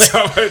 That's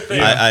how I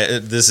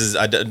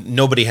think.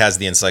 Nobody has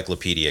the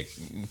encyclopedia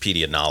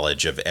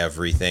knowledge of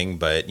everything,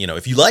 but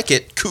if you like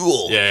it,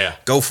 cool,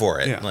 go for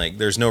it. Yeah. Like,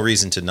 there's no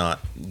reason to not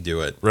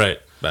do it,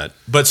 Right. But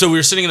so we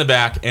were sitting in the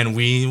back, and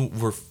we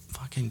were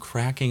fucking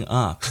cracking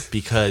up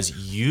because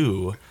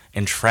you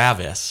and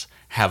Travis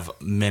have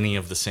many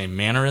of the same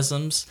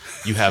mannerisms.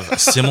 You have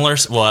similar,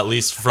 well, at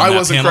least from that I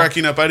wasn't panel.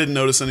 cracking up. I didn't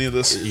notice any of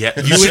this. Yeah,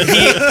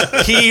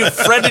 he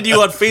friended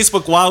you on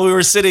Facebook while we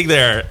were sitting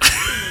there.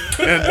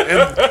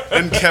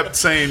 And kept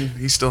saying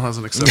he still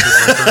hasn't accepted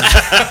my friend.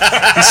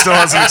 He still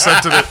hasn't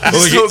accepted it.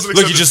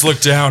 Look, he just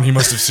looked down. He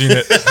must have seen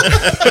it.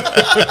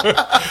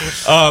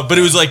 But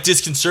it was like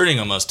disconcerting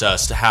almost to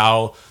us, to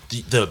how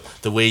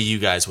the way you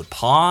guys would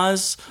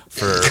pause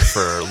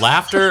for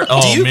laughter.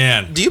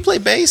 Man. Do you play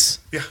bass?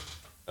 Yeah.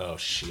 Oh,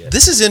 shit.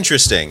 This is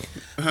interesting,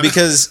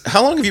 because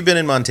how long have you been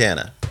in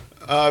Montana?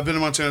 I've been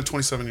in Montana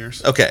 27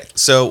 years. Okay,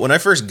 so when I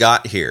first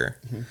got here,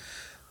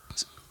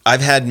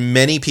 I've had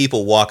many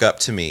people walk up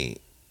to me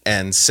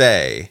and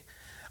say,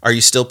 Are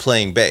you still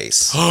playing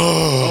bass?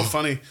 Oh,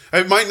 funny.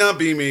 It might not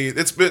be me.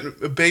 It's been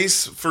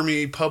bass for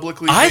me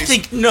publicly. I bass-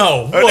 think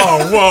no.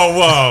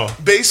 Whoa.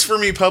 bass for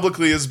me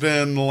publicly has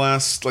been the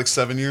last like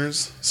 7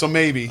 years. So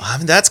maybe. I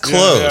mean, that's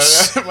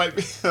close. Yeah, it might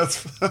be.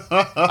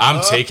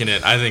 I'm taking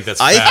it. I think that's.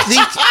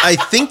 I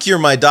think you're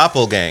my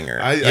doppelganger.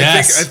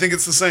 Yes. I think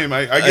it's the same.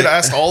 I get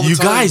asked all the You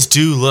time. guys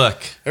do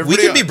look. We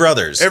could be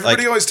brothers.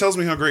 Everybody Like- always tells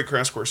me how great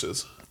Crash Course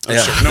is. I'm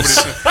Yeah. sure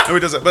nobody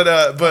does that,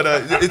 but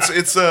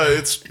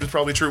it's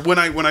probably true. When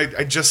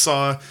I just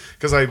saw,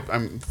 because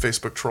I'm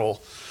Facebook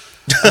troll,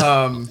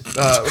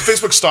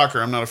 Facebook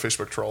stalker. I'm not a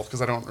Facebook troll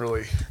because I don't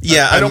really.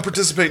 Yeah, I don't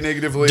participate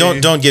negatively.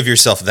 Don't give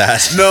yourself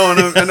that. No,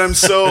 and I'm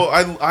so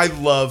I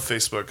love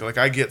Facebook. Like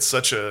I've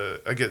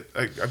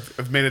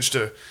managed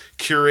to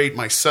curate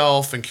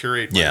myself and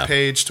curate my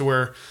page to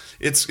where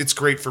it's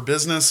great for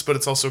business, but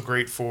it's also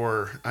great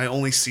for I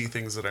only see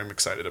things that I'm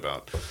excited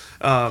about,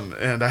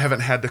 and I haven't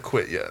had to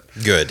quit yet.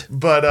 Good.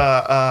 But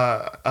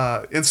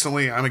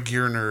instantly, I'm a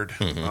gear nerd.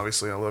 Mm-hmm.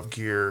 Obviously, I love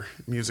gear,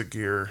 music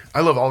gear.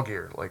 I love all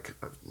gear, like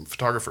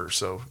photographer.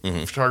 So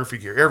photography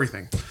gear,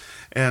 everything,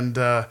 and.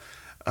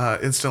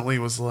 Instantly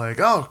was like,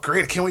 oh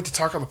great! I can't wait to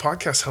talk on the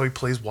podcast how he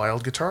plays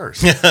wild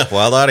guitars.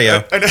 Wild audio.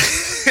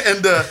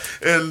 and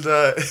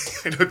I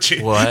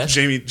know What?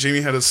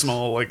 Jamie had a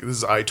small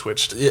his eye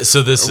twitched. Yeah,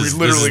 so this is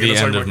literally the gonna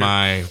talk end about of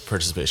my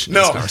participation in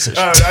No, this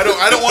conversation.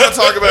 I don't want to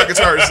talk about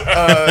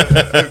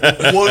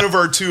guitars. One of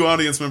our 2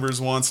 audience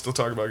members wants to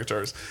talk about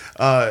guitars,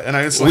 and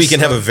I We can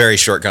have a very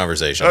short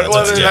conversation. That's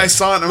well, what- then I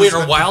saw it. And I Wait,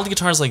 was are wild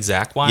guitars like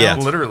Zach Wild? Yeah.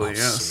 literally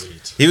yes.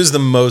 He was the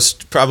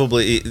most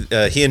probably.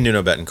 He and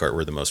Nuno Betancourt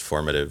were the most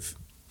formative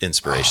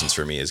inspirations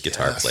for me as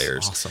guitar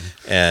players. Awesome.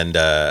 And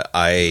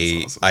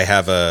I awesome. I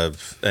have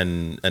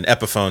an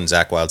Epiphone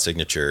Zach Wild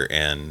signature,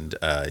 and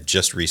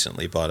just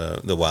recently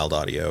bought the Wild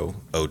Audio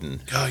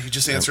Odin. Oh, you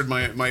just answered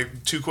my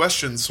 2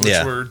 questions, which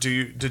Yeah. were: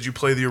 did you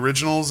play the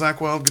original Zach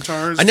Wild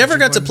guitars? I never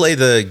Did you got to play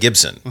the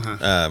Gibson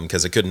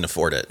because I couldn't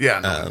afford it. Yeah,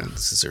 no,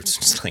 it's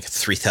just like a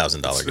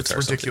 $3,000 guitar. It's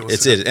or something.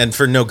 ridiculous. And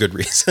for no good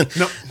reason.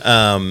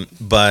 No.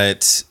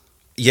 But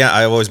yeah,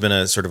 I've always been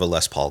a sort of a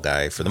Les Paul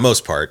guy for the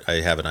most part. I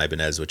have an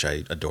Ibanez, which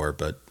I adore,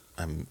 but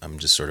I'm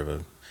just sort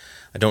of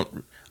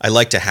I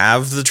like to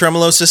have the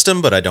tremolo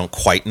system, but I don't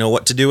quite know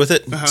what to do with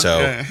it. So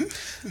yeah.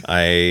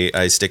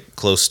 I stick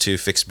close to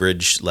fixed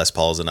bridge Les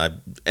Pauls, and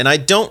I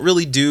don't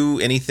really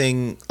do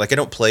anything like I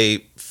don't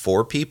play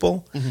for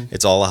people.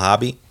 It's all a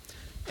hobby.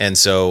 And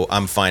so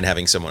I'm fine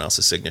having someone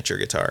else's signature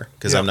guitar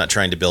because I'm not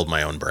trying to build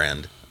my own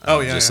brand.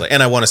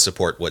 And I want to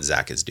support what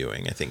Zach is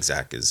doing. I think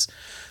Zach is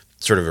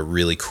sort of a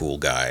really cool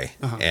guy,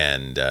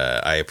 and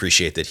I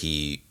appreciate that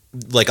he,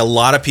 like a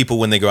lot of people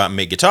when they go out and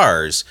make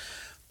guitars,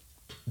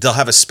 they'll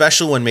have a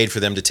special one made for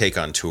them to take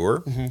on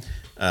tour.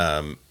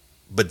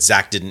 But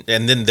Zach didn't,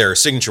 and then their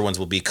signature ones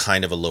will be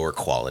kind of a lower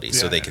quality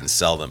so they can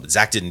sell them. But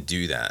Zach didn't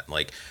do that.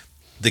 Like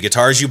the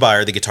guitars you buy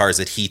are the guitars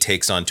that he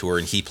takes on tour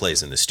and he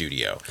plays in the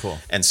studio. Cool.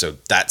 And so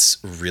that's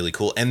really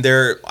cool. And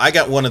I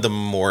got one of the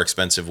more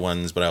expensive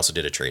ones, but I also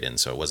did a trade-in,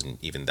 so it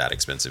wasn't even that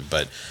expensive.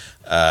 But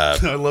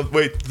I love.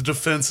 Wait, the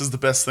defense is the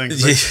best thing.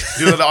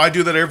 I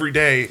do that every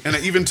day, and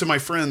even to my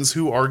friends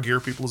who are gear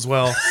people as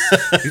well.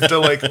 They're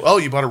like, "Oh,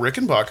 you bought a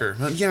Rickenbacker?"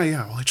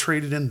 Yeah. Well, I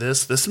traded in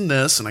this, and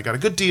this, and I got a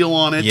good deal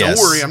on it. Yes.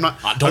 Don't worry, I'm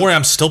not. Don't worry,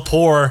 I'm still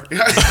poor.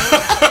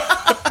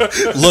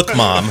 Look,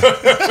 Mom.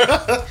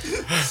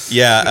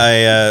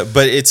 Yeah,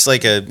 but it's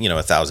like a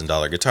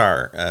 $1,000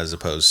 guitar as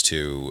opposed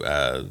to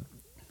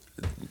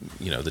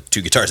the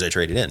 2 guitars I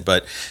traded in.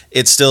 But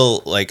it's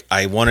still like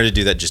I wanted to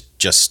do that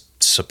just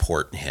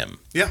support him.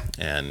 Yeah.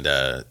 And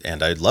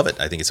I love it.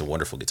 I think it's a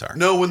wonderful guitar.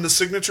 No, when the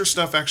signature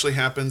stuff actually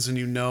happens, and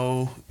you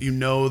know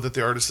that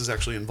the artist is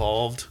actually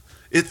involved,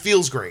 it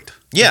feels great.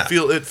 Yeah.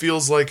 It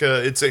feels like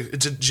it's a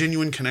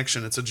genuine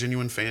connection. It's a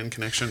genuine fan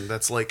connection.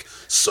 That's like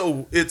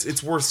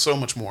it's worth so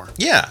much more.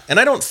 Yeah, and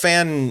I don't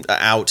fan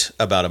out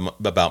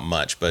about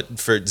much, but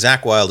for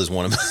Zach Wild is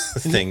one of the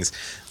things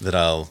that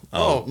I'll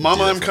Mama,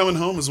 do I'm for. Coming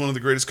Home is one of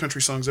the greatest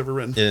country songs ever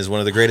written. It is one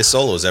of the greatest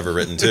solos ever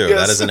written too. Yes.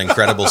 That is an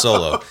incredible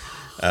solo.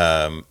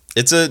 I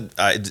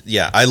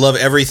love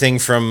everything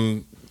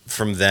from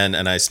then,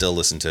 and I still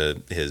listen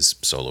to his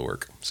solo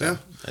work. So Yeah.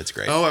 it's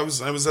great. Oh, I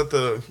was at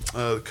the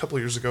a couple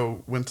of years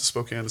ago. Went to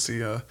Spokane to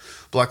see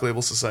Black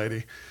Label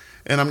Society,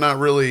 and I'm not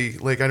really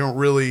I don't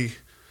really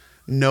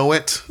know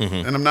it,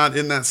 and I'm not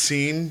in that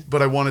scene.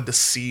 But I wanted to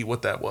see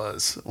what that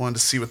was. I wanted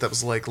to see what that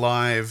was like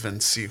live,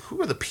 and see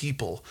who are the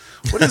people.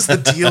 What is the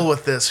deal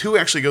with this? Who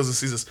actually goes and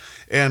sees this?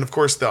 And of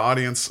course, the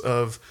audience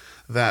of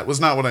that was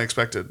not what I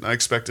expected. I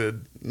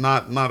expected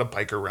not a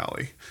biker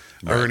rally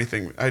or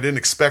anything. I didn't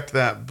expect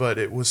that, but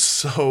it was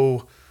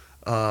so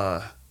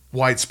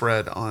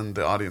widespread on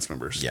the audience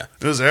members. Yeah.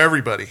 It was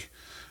everybody.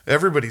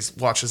 Everybody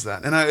watches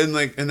that, and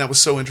that was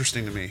so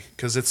interesting to me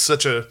because it's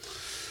a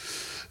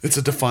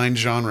defined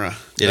genre.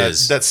 It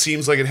is. That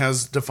seems like it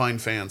has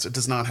defined fans. It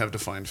does not have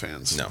defined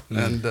fans. No.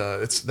 And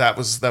it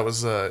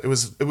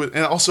was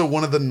and also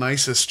one of the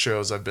nicest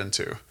shows I've been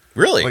to.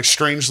 Really? Like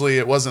strangely,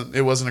 it wasn't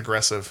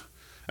aggressive.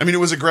 I mean, it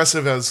was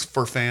aggressive as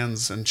for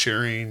fans and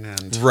cheering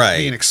and Right.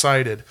 being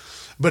excited,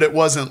 but it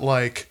wasn't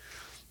like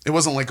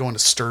going to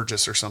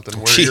Sturgis or something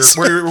where Jeez.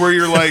 where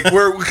you're like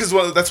because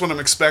that's what I'm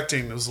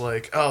expecting. It was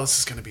like, oh, this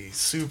is going to be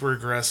super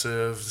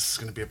aggressive. This is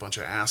going to be a bunch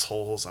of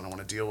assholes. I don't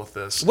want to deal with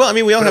this. Well, I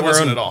mean, we all But it have our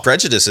wasn't own at all.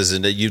 prejudices,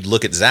 and you'd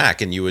look at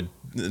Zach and you would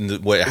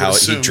how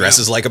assume, he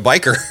dresses like a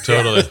biker.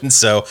 Totally. And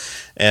so,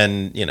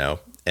 and you know,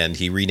 and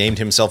he renamed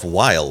himself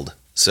Wild.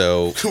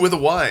 So With a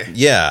Y.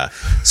 yeah.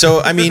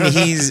 So I mean,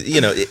 he's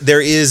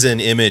there is an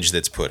image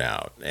that's put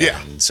out, and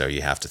Yeah. so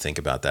you have to think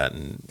about that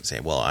and say,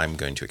 well, I'm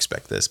going to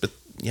expect this. But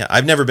yeah,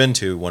 I've never been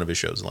to one of his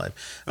shows live.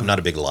 I'm not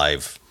a big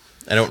live.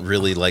 I don't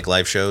really like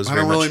live shows. I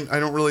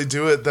don't really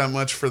do it that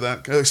much for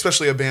that,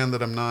 especially a band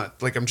that I'm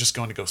not like. I'm just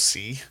going to go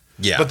see.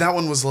 Yeah. But that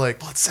one was like,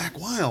 well, it's Zach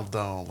Wild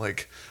though.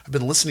 Like I've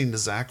been listening to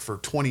Zach for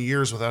 20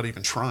 years without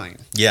even trying,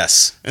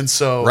 Yes. and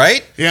so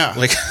Right? yeah,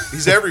 Like-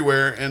 he's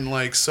everywhere, and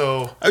like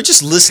so. I was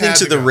just listening Had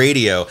to to the go.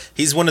 radio.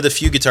 He's one of the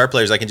few guitar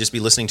players I can just be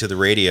listening to the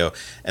radio.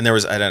 And there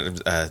was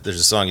there's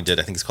a song he did.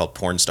 I think it's called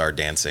 "Porn Star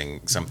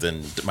Dancing."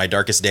 Something. My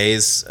Darkest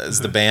Days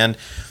is the band,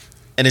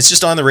 and it's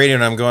just on the radio.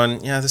 And I'm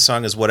going, yeah, this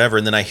song is whatever.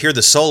 And then I hear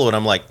the solo, and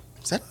I'm like,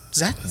 is that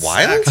Zach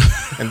Wild?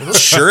 And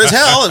sure as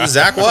hell, it was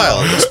Zach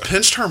Wild. Those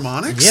pinched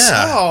harmonics.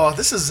 Yeah. Oh,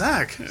 this is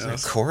Zach. A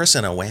chorus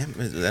and a wham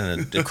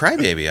and a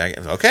crybaby.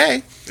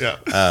 Okay. Yeah.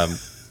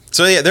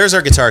 So yeah, there's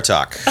our guitar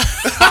talk.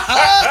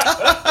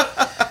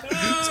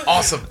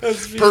 Awesome.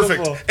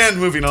 Perfect. And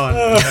moving on.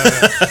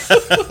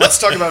 Let's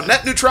talk about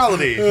net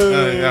neutrality.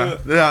 It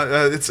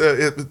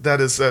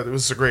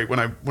was great when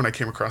I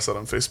came across that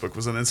on Facebook.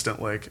 Was an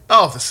instant like,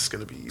 oh, this is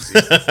going to be easy.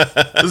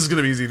 This is going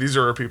to be easy. These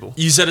are our people.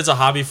 You said it's a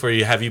hobby for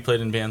you. Have you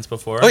played in bands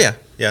before? Oh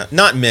yeah.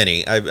 Not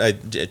many. I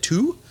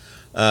two.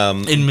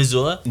 In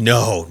Missoula?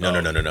 No.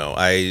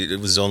 It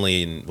was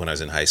only when I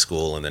was in high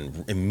school, and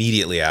then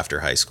immediately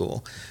after high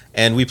school,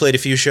 and we played a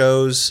few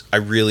shows. I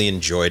really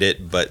enjoyed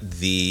it, but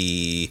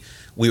the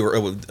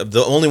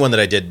only one that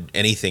I did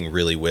anything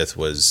really with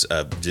was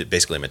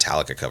basically a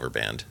Metallica cover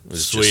band. It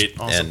was Sweet. just,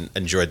 Awesome. and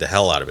enjoyed the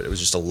hell out of it. It was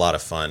just a lot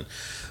of fun,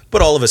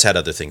 but all of us had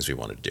other things we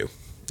wanted to do.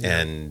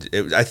 And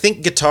I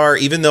think guitar,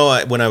 even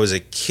though when I was a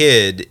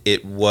kid,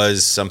 it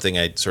was something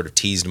I sort of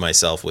teased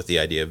myself with the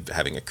idea of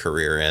having a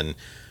career in.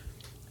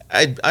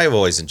 I've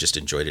always just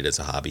enjoyed it as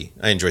a hobby.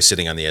 I enjoy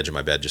sitting on the edge of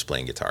my bed just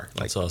playing guitar.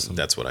 That's awesome.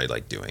 That's what I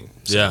like doing.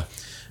 So, Yeah.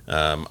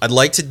 I'd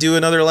like to do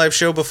another live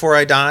show before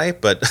I die,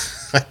 but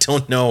I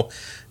don't know.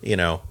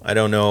 I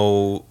don't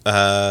know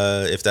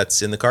if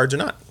that's in the cards or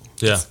not.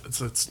 Yeah.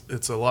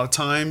 It's a lot of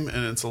time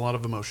and it's a lot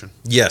of emotion.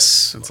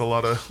 Yes. It's a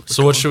lot of.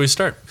 So what should we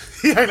start?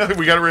 Yeah, I know.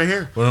 We got it right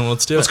here. Well,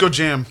 let's do Let's it. go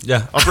jam.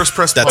 Yeah. I'll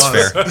press That's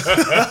pause. fair.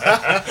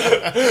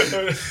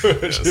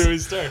 Should we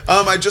start?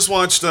 I just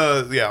watched.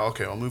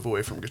 Okay. I'll move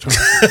away from guitar.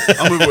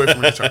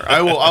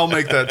 I'll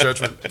make that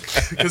judgment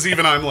because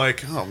even I'm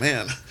like, oh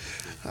man,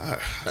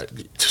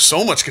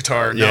 so much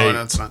guitar. Yeah.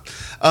 No, it's not.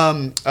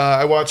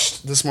 I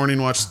watched 10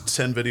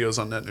 videos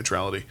on net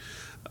neutrality.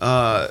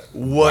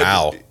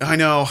 Wow. I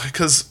know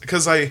because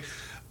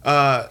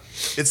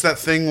it's that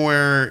thing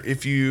where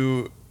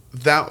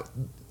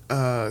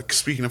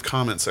speaking of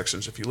comment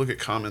sections, if you look at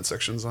comment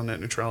sections on net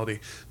neutrality,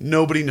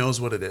 nobody knows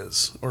what it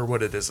is or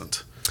what it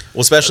isn't.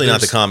 Well, especially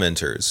not the There's-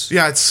 commenters.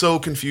 Yeah, it's so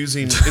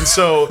confusing.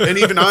 And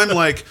even I'm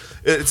like,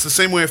 it's the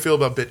same way I feel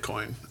about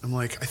Bitcoin. I'm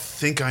like, I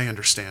think I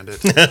understand it.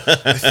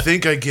 I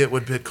think I get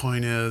what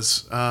Bitcoin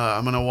is.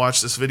 I'm going to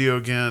watch this video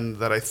again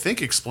that I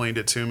think explained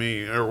it to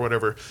me or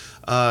whatever.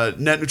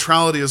 Net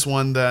neutrality is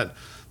one that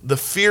the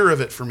fear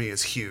of it for me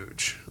is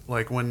huge.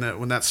 Like when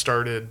that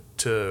started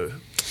the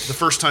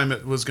first time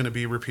it was going to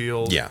be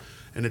repealed, Yeah.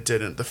 and it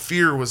didn't. The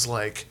fear was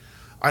like,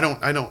 I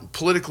don't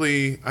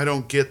politically, I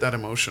don't get that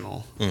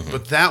emotional.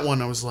 But that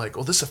one, I was like,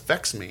 well, this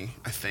affects me,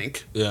 I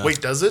think. Yeah.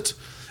 Wait, does it?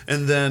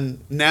 And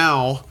then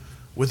now,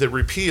 with it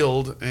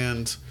repealed,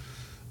 and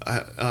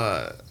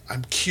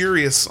I'm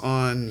curious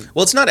on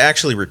Well, it's not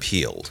actually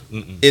repealed.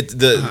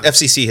 The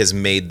FCC has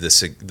made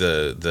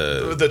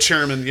the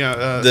chairman.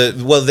 Yeah.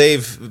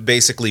 they've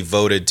basically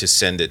voted to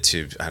send it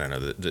to, I don't know,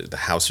 the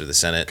House or the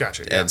Senate.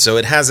 Gotcha, yeah. And so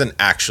it hasn't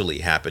actually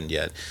happened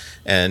yet.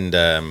 And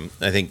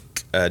I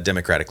think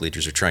Democratic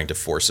leaders are trying to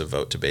force a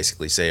vote to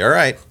basically say, all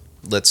right,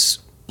 let's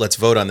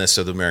vote on this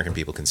so the American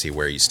people can see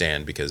where you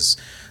stand, because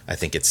I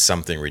think it's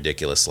something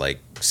ridiculous like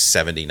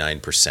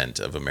 79%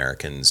 of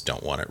Americans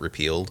don't want it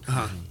repealed,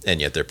 and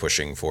yet they're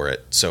pushing for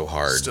it so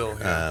hard. Still,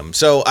 yeah.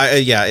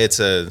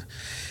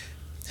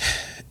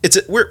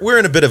 We're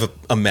in a bit of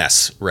a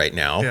mess right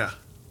now. yeah.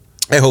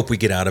 I hope we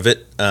get out of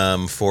it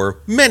for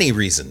many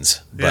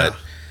reasons, but Yeah.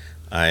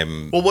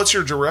 I'm Well, what's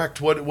your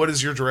direct? What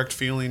is your direct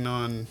feeling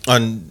on?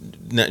 on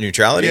net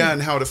neutrality. Yeah,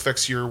 and how it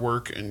affects your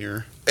work and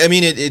your. I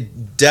mean,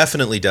 it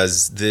definitely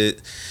does.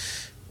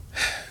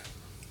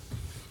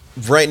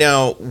 Right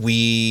now,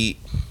 we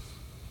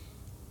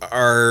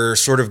are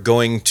sort of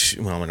going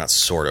to, well, we're not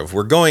sort of,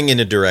 we're going in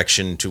a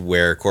direction to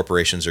where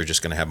corporations are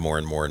just going to have more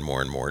and more and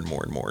more and more and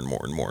more and more and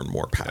more and more and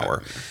more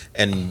power.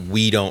 And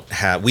we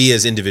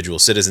as individual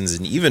citizens,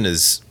 and even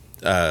as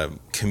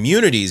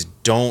communities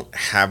don't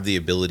have the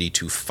ability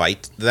to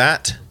fight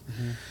that.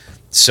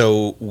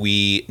 So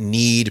we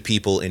need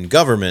people in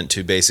government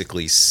to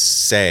basically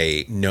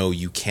say, no,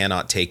 you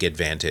cannot take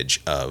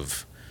advantage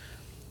of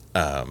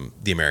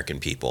the American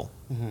people,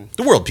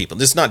 the world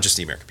people. It's not just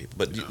the American people,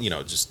 but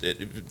just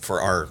for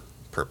our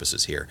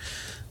purposes here.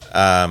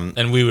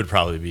 And we would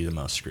probably be the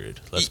most screwed.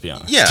 Let's be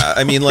honest. Yeah,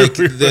 I mean, like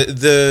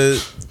the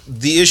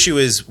issue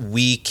is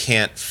we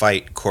can't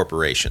fight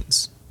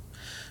corporations.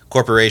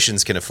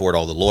 Corporations can afford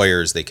all the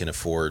lawyers. They can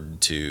afford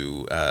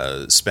to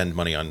spend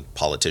money on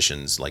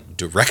politicians like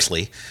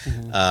directly.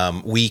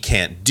 We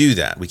can't do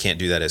that. We can't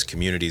do that as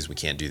communities. We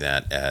can't do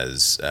that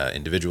as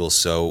individuals.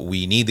 So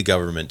we need the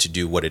government to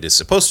do what it is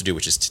supposed to do,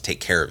 which is to take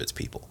care of its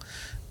people.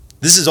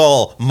 This is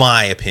all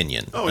my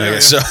opinion. Oh, yeah.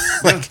 So,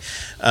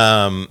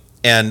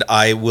 and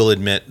I will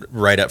admit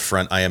right up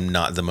front, I am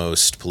not the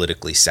most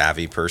politically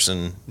savvy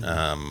person.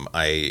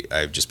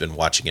 I've just been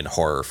watching in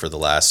horror for the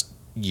last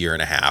year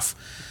and a half.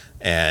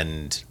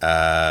 And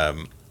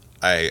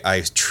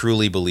I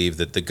truly believe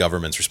that the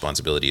government's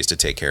responsibility is to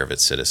take care of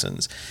its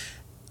citizens.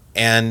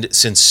 And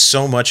since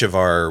so much of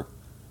our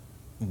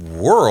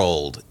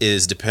world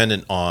is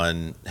dependent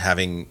on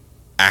having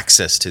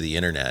access to the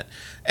internet,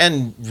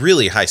 and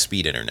really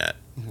high-speed internet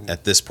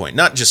at this point,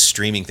 not just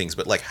streaming things,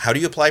 but like, how do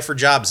you apply for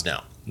jobs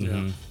now?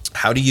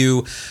 How do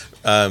you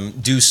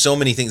do so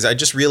many things? I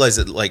just realized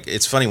that, like,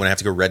 it's funny when I have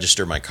to go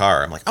register my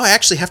car. I'm like, oh, I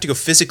actually have to go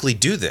physically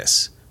do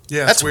this.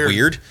 Yeah, that's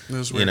weird. It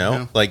is weird,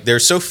 yeah. Like,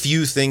 there's so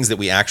few things that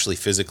we actually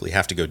physically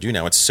have to go do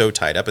now. It's so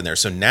tied up in there.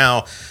 So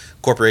now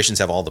corporations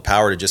have all the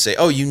power to just say,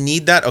 oh, you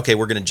need that? Okay,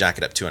 we're going to jack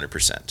it up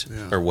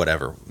 200% or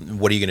whatever.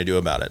 What are you going to do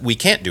about it? We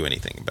can't do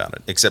anything about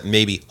it except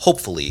maybe,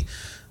 hopefully,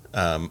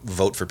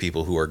 vote for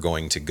people who are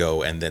going to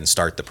go and then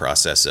start the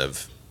process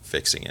of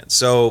fixing it.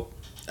 So,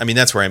 I mean,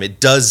 that's where I am. It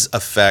does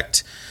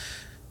affect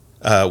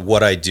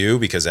what I do,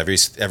 because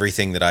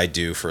everything that I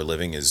do for a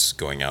living is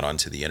going out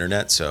onto the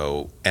internet.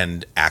 So,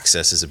 and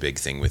access is a big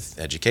thing with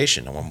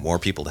education. I want more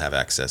people to have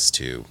access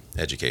to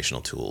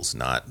educational tools.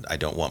 I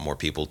don't want more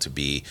people to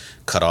be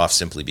cut off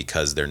simply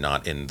because they're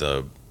not in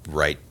the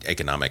right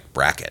economic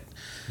bracket.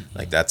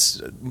 Like,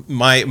 that's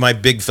my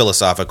big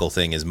philosophical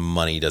thing is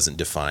money shouldn't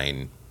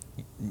define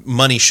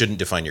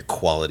your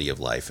quality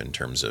of life in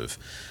terms of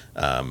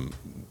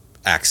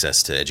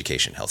access to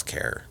education,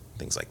 healthcare,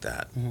 things like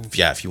that.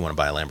 If you want to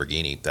buy a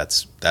Lamborghini,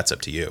 that's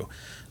up to you.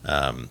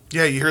 You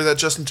hear that,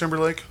 Justin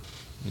Timberlake?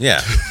 Yeah.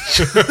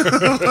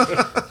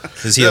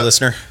 Is he a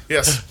listener?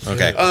 Yes.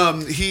 Okay.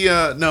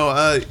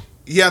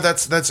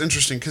 That's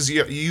interesting, because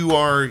if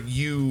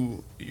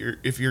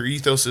your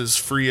ethos is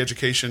free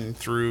education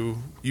through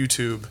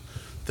YouTube,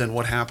 then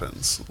what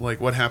happens? Like,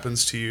 what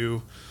happens to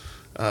you?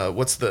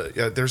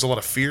 There's a lot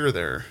of fear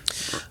there.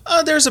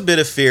 There's a bit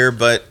of fear,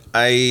 but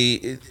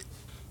I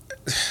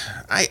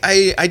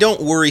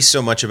don't worry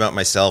so much about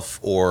myself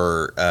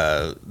or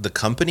the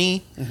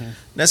company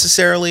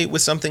necessarily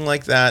with something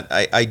like that.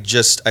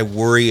 I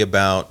worry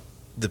about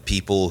the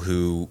people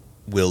who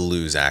will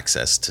lose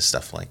access to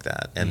stuff like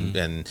that,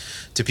 and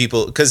to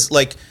people, because,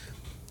 like,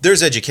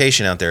 there's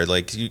education out there.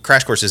 Like,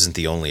 Crash Course isn't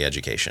the only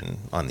education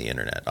on the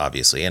internet,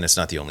 obviously, and it's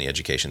not the only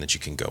education that you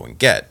can go and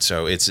get.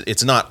 So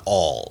it's not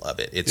all of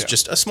it. It's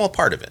just a small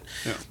part of it.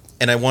 Yeah.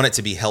 And I want it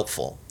to be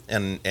helpful.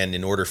 And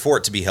in order for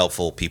it to be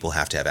helpful, people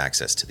have to have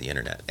access to the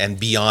internet. And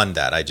beyond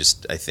that, I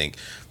think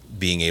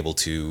being able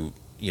to,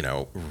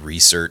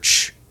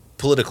 research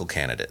political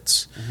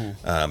candidates,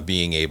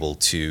 being able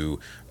to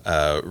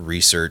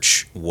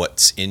research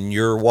what's in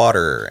your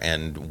water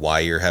and why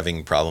you're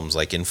having problems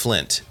like in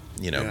Flint,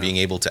 being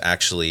able to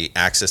actually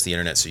access the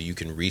internet so you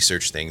can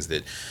research things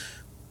that,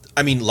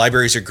 I mean,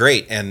 libraries are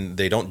great and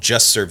they don't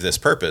just serve this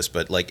purpose,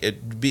 but like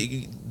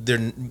they're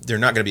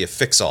not going to be a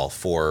fix-all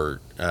for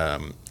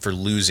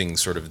losing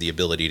sort of the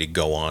ability to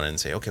go on and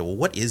say, okay, well,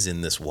 what is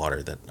in this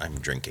water that I'm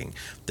drinking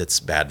that's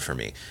bad for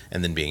me?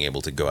 And then being able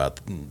to go out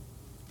and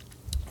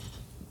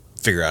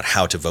figure out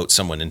how to vote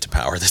someone into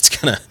power that's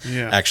going to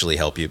actually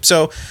help you.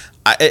 So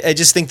I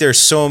just think there's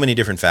so many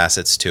different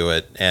facets to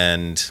it.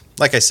 And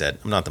like I said,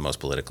 I'm not the most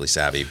politically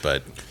savvy,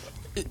 but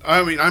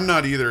I mean, I'm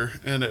not either,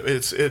 and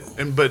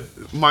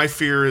but my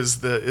fear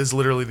is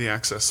literally the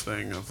access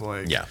thing of,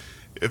 like,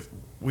 if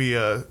we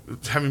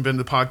having been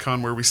to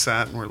PodCon where we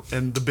sat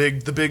and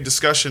the big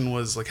discussion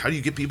was, like, how do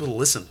you get people to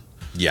listen?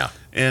 Yeah,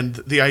 and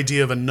the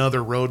idea of another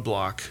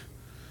roadblock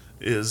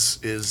is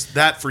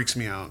that freaks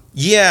me out.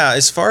 Yeah,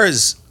 as far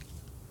as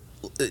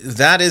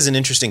that is an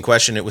interesting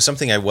question. It was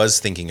something I was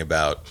thinking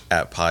about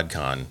at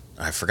PodCon.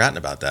 I've forgotten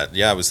about that.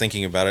 Yeah, I was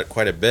thinking about it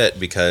quite a bit,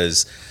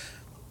 because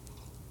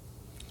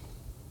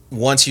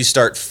once you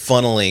start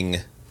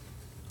funneling,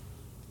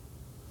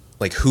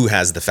 like, who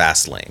has the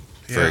fast lane,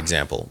 for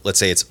example, let's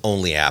say it's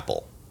only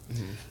Apple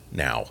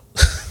now,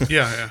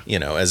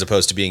 as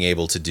opposed to being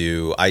able to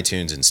do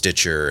iTunes and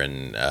Stitcher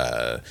and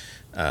I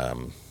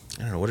don't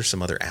know, what are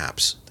some other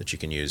apps that you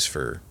can use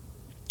for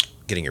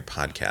getting your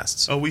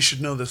podcasts? Oh, we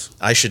should know this.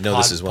 I should know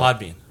this as well.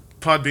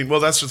 Podbean. Well,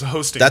 that's just a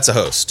hosting. That's a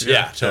host.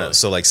 Yeah. Totally.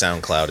 So like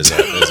SoundCloud is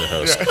a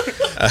host.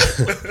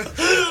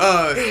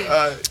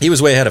 He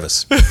was way ahead of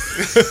us.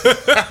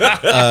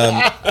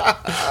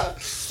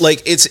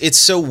 Like it's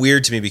so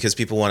weird to me because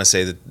people want to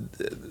say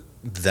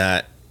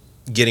that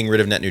getting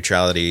rid of net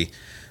neutrality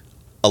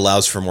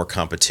allows for more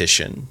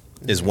competition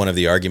is one of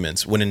the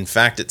arguments, when in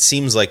fact it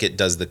seems like it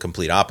does the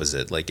complete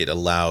opposite. Like it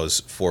allows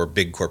for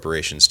big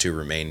corporations to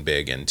remain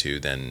big and to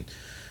then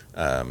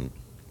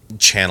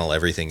channel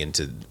everything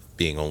into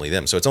being only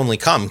them. So it's only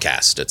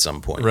Comcast at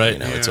some point, right? You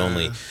know, it's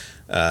only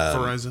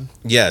Verizon.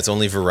 Yeah, it's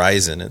only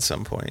Verizon at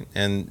some point,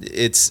 and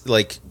it's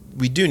like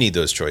we do need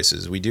those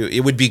choices. We do. It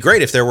would be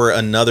great if there were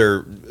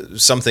another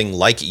something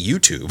like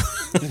YouTube.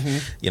 Mm-hmm.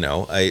 You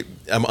know,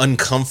 I'm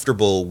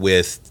uncomfortable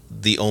with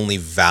the only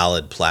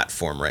valid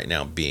platform right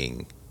now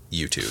being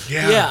YouTube.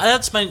 Yeah,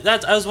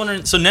 I was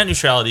wondering. So net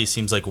neutrality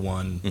seems like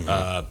one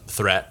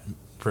threat,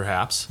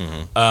 perhaps,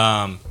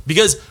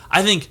 because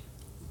I think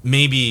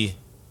maybe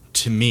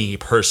to me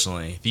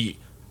personally, the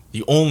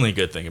only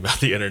good thing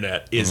about the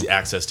internet is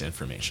access to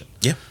information.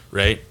 Yeah.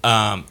 Right.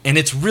 And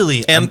it's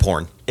really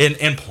porn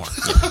and porn.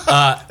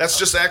 That's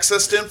just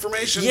access to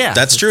information. Yeah,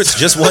 that's true. It's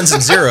just ones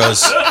and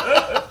zeros.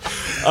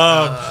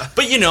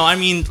 But you know, I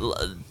mean,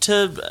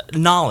 to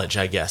knowledge,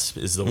 I guess,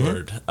 is the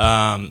word.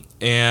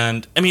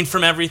 And I mean,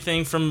 from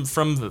everything from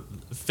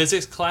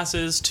physics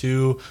classes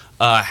to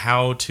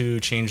how to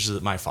change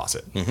my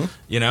faucet.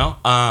 You know,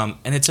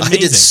 and it's amazing.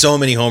 I did so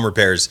many home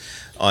repairs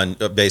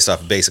based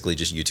off basically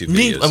just YouTube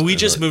videos. We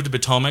just moved to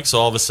Potomac, so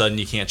all of a sudden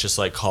you can't just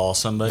like call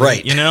somebody,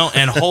 right? You know,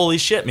 and holy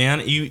shit,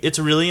 man, it's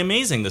really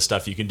amazing the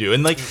stuff you can do,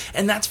 and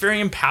that's very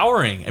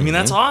empowering. I mean,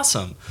 that's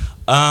awesome.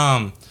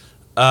 So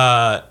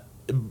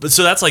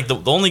that's like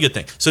the only good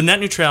thing. So net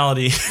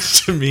neutrality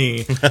to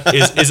me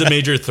is a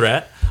major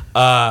threat.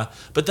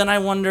 But then I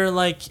wonder,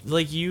 like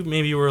you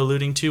maybe were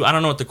alluding to, I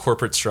don't know what the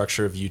corporate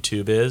structure of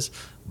YouTube is,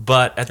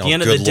 but at the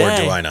end of the day,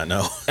 Lord, do I not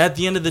know? At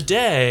the end of the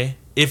day,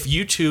 if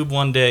YouTube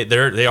one day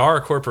they are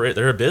a corporate,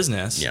 they're a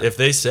business. Yeah. If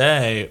they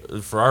say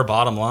for our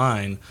bottom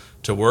line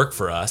to work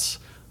for us,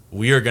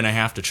 we are going to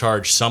have to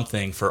charge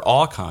something for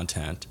all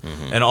content,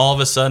 and all of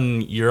a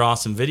sudden your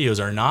awesome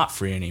videos are not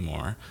free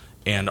anymore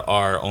and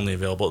are only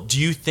available. Do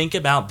you think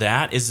about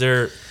that? Is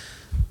there?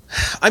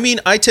 I mean,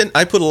 I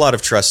put a lot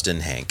of trust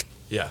in Hank.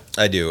 Yeah,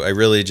 I do. I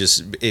really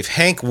just, if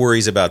Hank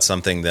worries about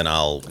something, then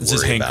I'll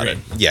worry about it.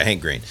 Yeah,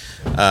 Hank Green.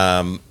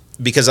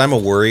 Because I'm a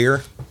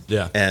worrier.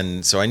 Yeah.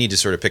 And so I need to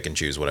sort of pick and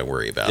choose what I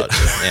worry about.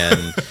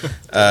 And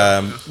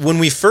when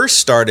we first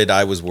started,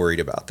 I was worried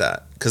about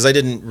that because I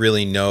didn't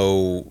really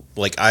know,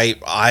 like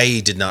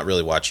I did not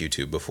really watch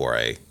YouTube before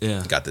I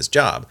got this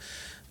job.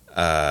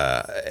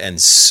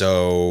 And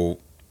so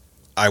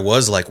I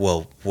was like,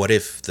 well, what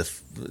if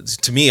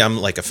to me, I'm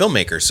like a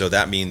filmmaker, so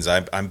that means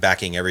I'm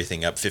backing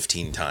everything up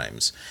 15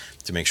 times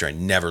to make sure I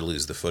never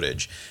lose the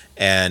footage.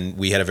 And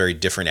we had a very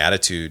different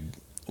attitude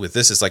with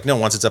this. It's like, no,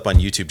 once it's up on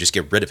YouTube, just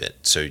get rid of it,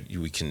 so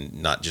we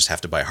can not just have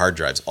to buy hard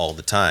drives all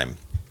the time.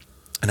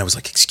 And I was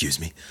like, excuse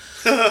me.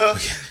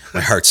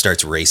 My heart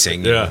starts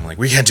racing. Yeah. I'm like,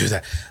 we can't do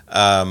that.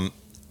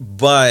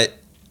 But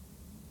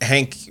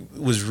Hank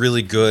was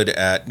really good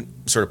at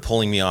sort of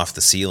pulling me off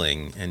the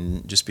ceiling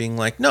and just being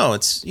like, no,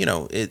 it's, you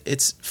know,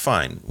 it's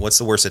fine. What's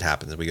the worst that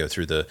happens? We go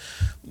through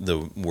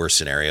the worst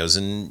scenarios,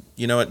 and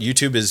you know what?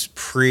 YouTube is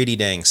pretty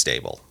dang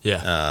stable.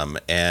 Yeah.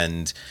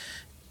 And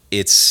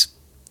it's,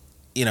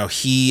 you know,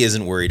 he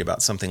isn't worried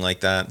about something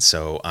like that,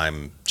 so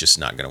I'm just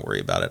not going to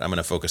worry about it. I'm going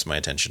to focus my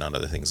attention on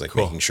other things, like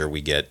making sure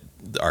we get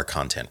our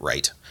content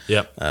right.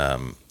 Yep.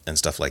 And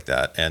stuff like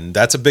that. And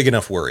that's a big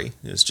enough worry.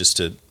 It's just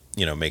to,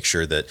 you know, make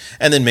sure that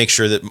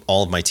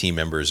all of my team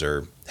members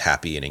are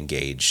happy and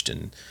engaged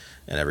and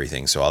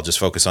everything. So I'll just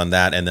focus on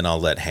that, and then I'll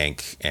let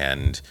Hank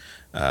and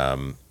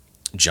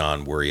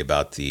John worry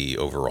about the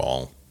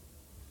overall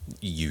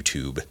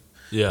YouTube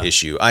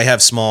issue. I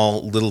have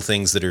small little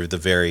things that are the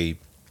very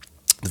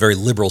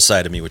liberal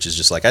side of me, which is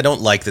just like, I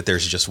don't like that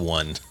there's just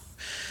one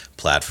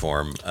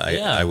platform.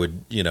 I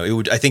would, you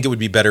know, I think it would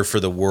be better for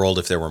the world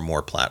if there were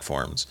more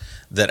platforms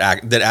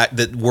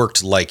that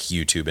worked like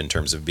YouTube in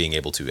terms of being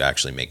able to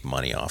actually make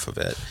money off of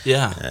it.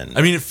 Yeah. And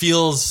I mean, it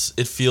feels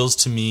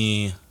to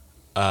me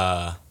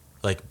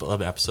like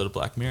an episode of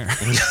Black Mirror.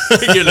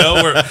 You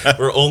know,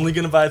 we're only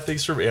going to buy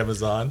things from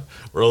Amazon.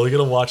 We're only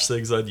going to watch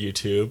things on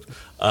YouTube.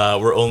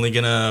 We're only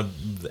going to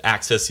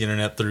access the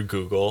internet through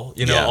Google.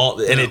 You know,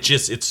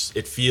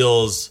 it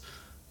feels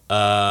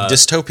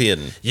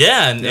dystopian.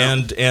 Yeah,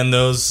 and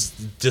those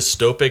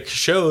dystopic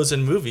shows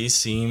and movies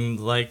seem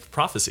like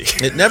prophecy.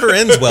 It never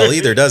ends well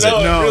either, does it?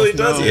 No, it really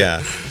doesn't.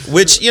 Yeah,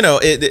 which, you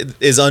know,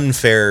 it is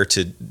unfair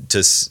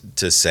to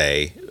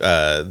say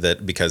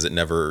that because it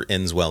never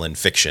ends well in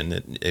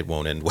fiction, it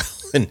won't end well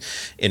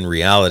in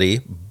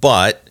reality.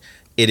 But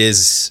it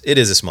is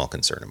a small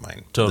concern of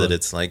mine. Totally. That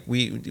it's like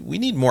we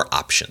need more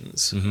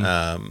options, and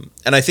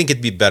I think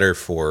it'd be better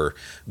for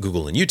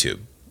Google and YouTube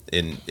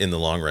in the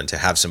long run to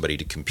have somebody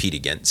to compete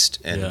against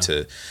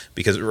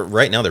because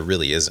right now there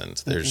really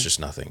isn't. There's just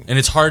nothing. And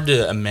it's hard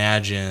to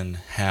imagine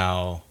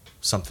how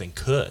something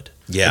could.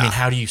 Yeah. I mean,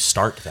 how do you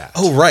start that?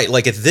 Oh, right.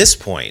 Like at this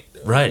point,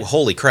 Right.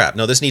 Holy crap!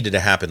 No, this needed to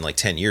happen like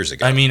 10 years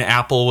ago. I mean,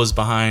 Apple was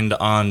behind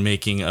on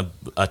making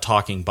a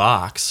talking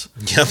box,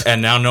 Yep.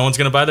 and now no one's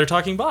going to buy their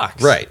talking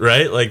box. Right.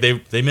 Like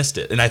they missed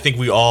it, and I think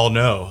we all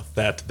know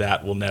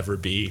that will never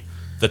be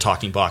the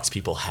talking box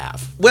people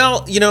have.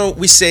 Well,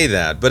 we say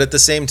that, but at the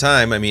same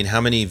time, I mean,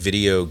 how many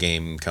video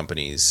game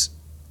companies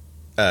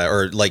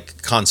or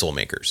like console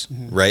makers,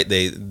 right?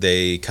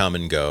 They come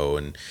and go,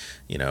 and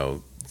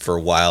for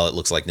a while it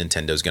looks like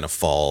Nintendo's going to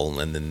fall,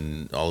 and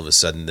then all of a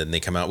sudden then they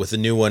come out with a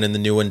new one, and the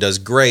new one does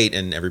great,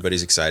 and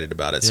everybody's excited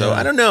about it. So Yeah.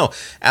 I don't know.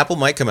 Apple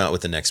might come out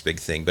with the next big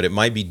thing, but it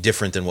might be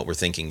different than what we're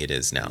thinking it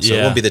is now. So it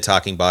Yeah. won't be the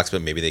talking box,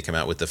 but maybe they come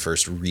out with the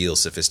first real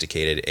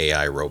sophisticated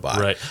AI robot.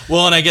 Right.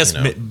 Well, and I guess,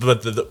 You know.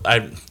 but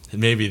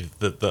maybe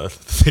the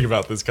thing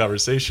about this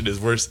conversation is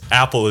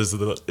Apple is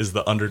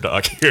the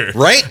underdog here.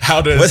 Right? How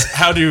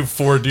do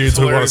four dudes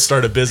who want to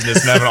start a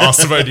business and have an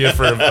awesome idea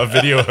for a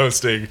video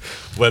hosting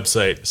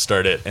website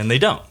start it, and they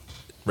don't.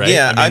 Right?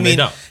 Yeah, I mean, they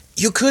don't.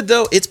 you could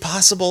though. It's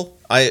possible.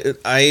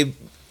 I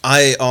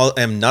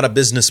am not a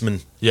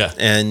businessman. Yeah.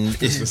 and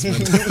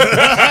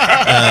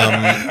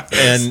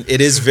and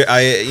it is.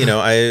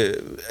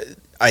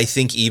 I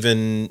think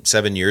even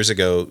 7 years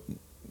ago,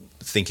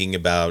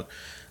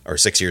 or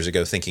 6 years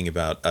ago, thinking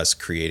about us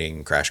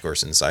creating Crash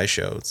Course and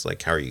SciShow, it's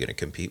like, how are you going to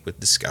compete with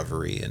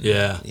Discovery and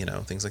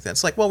things like that?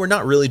 It's like, well, we're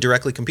not really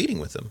directly competing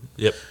with them.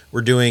 Yep.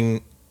 We're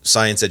doing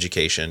science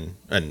education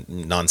and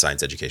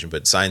non-science education,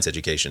 but science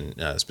education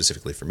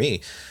specifically for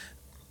me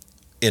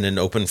in an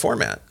open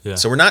format. Yeah.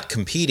 So we're not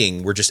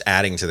competing, we're just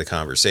adding to the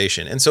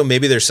conversation. And so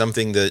maybe there's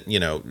something that,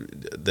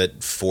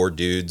 that four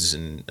dudes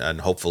and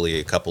hopefully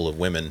a couple of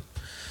women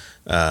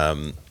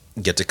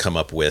get to come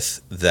up with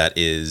that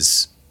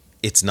is,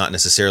 it's not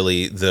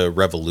necessarily the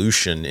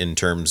revolution in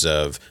terms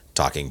of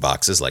talking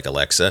boxes like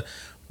Alexa,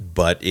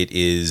 but it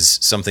is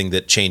something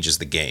that changes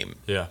the game.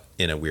 Yeah.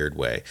 In a weird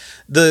way.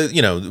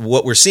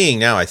 What we're seeing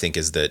now, I think,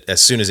 is that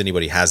as soon as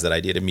anybody has that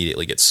idea, it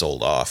immediately gets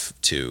sold off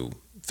to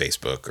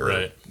Facebook or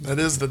Right. That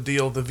is the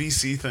deal, the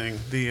VC thing.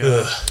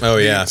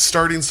 The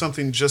starting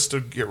something just to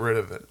get rid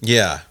of it.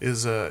 Yeah.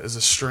 Is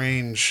a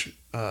strange.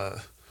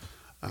 I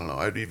don't know.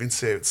 I'd even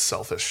say it's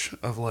selfish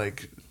of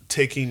like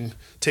taking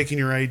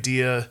your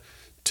idea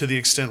to the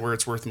extent where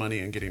it's worth money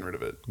and getting rid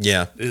of it.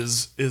 Yeah.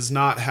 Is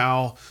not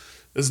how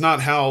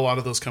a lot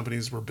of those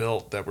companies were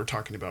built that we're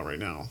talking about right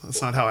now.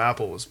 That's not how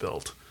Apple was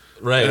built.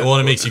 Right. Well,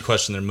 it makes you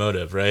question their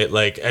motive, right?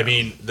 Like, I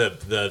mean,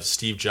 the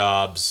Steve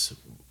Jobs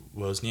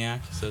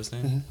Wozniak, is that his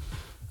name?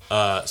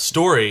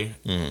 Story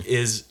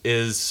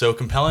is so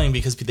compelling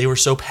because they were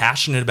so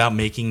passionate about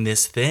making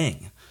this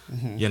thing,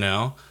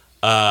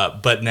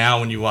 But now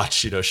when you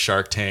watch,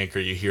 Shark Tank or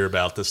you hear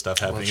about this stuff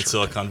happening in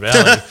Silicon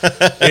Valley,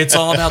 it's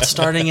all about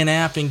starting an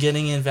app and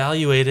getting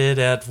evaluated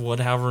at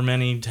however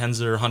many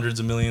tens or hundreds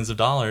of millions of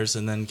dollars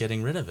and then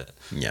getting rid of it.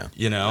 Yeah.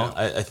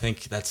 I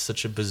think that's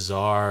such a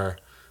bizarre.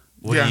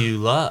 What do you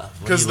love?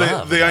 Because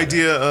the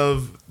idea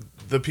of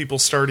the people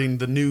starting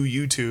the new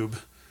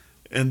YouTube,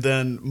 and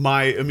then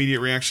my immediate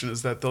reaction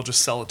is that they'll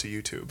just sell it to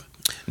YouTube.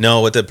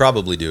 No, what they'd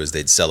probably do is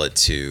they'd sell it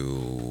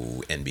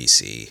to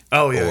NBC.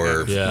 Oh, yeah.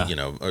 Or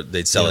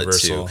they'd sell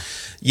Universal. it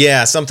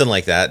to, something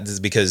like that,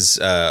 because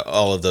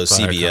all of those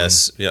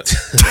CBS. Yeah.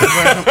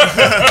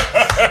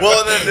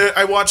 Well, and then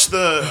I watched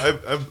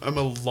I'm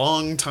a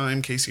long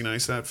time Casey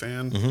Neistat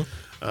fan,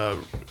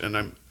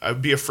 and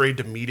I'd be afraid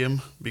to meet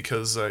him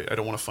because I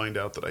don't want to find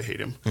out that I hate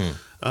him.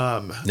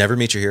 Never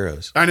meet your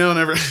heroes. I know,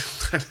 never.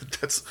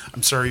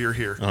 I'm sorry you're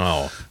here.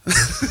 Oh,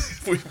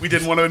 we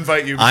didn't want to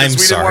invite you because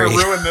we didn't want to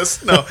ruin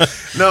this. No.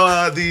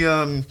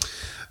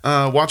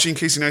 Watching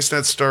Casey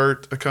Neistat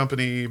start a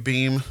company,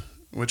 Beam,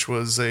 which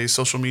was a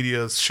social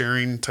media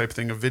sharing type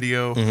thing of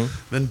video.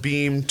 Then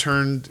Beam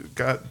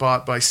got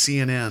bought by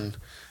CNN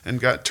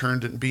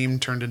and Beam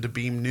turned into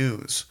Beam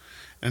News.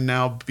 And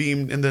now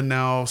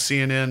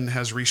CNN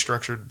has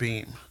restructured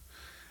Beam.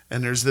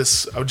 And there's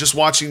this, I was just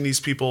watching these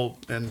people,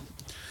 and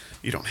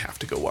you don't have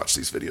to go watch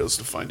these videos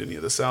to find any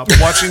of this out, but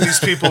watching these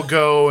people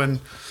go, and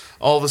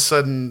all of a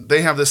sudden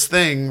they have this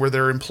thing where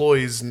they're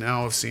employees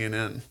now of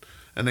CNN,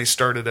 and they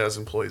started as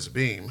employees of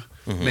Beam,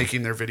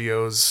 making their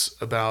videos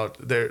about,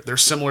 they're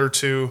similar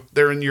to,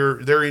 they're in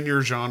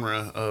your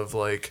genre of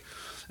like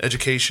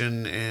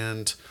education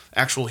and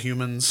actual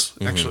humans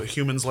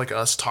like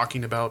us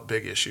talking about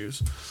big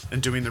issues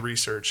and doing the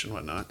research and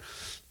whatnot.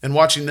 And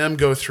watching them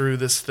go through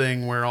this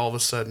thing where all of a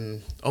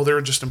sudden,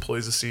 they're just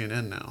employees of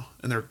CNN now,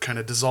 and they're kind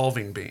of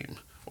dissolving Beam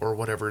or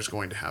whatever is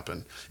going to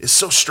happen, is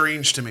so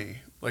strange to me.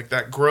 Like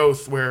that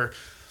growth where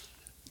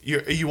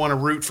you want to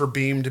root for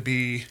Beam to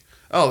be,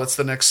 that's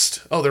the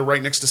next, they're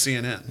right next to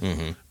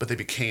CNN, but they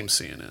became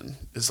CNN.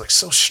 Is like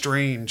so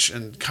strange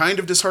and kind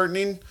of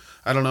disheartening.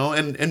 I don't know.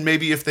 And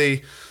maybe if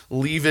they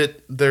leave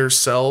it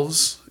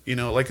themselves,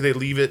 like they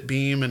leave it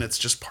Beam and it's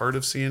just part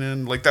of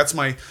CNN, like that's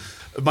my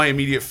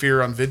immediate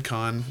fear on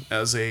VidCon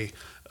as a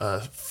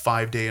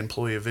 5-day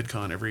employee of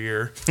VidCon every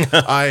year.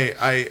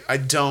 I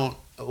don't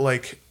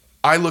like,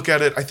 I look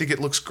at it, I think it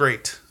looks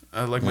great.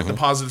 Like the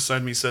positive side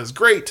of me says,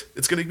 great,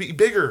 it's going to be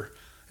bigger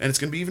and it's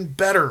going to be even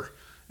better.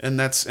 And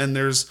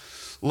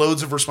there's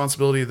loads of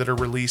responsibility that are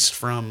released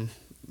from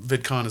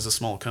VidCon as a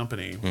small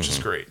company, which is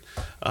great.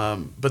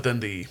 But then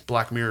the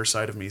Black Mirror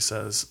side of me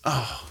says,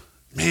 oh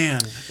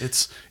man,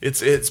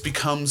 it's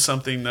become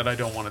something that I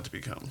don't want it to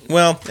become.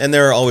 Well, and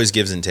there are always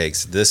gives and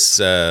takes. This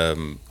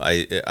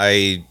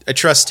I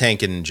trust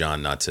Hank and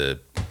John not to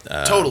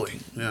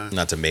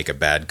not to make a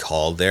bad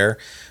call there.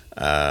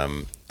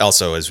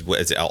 Also,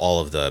 as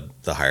all of the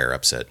higher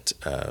ups at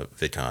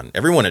VidCon,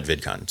 everyone at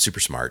VidCon, super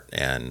smart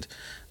and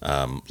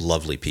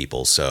lovely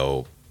people.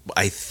 So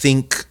I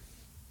think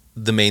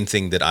the main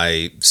thing that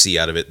I see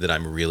out of it that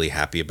I'm really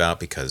happy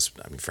about, because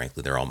I mean,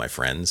 frankly, they're all my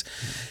friends,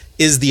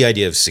 is the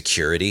idea of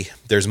security.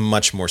 There's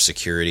much more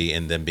security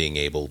in them being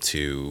able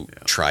to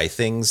try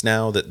things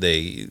now that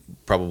they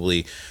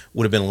probably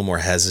would have been a little more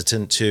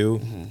hesitant to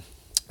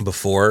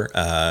before.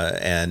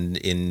 And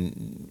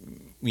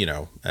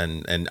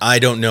I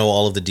don't know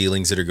all of the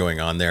dealings that are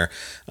going on there,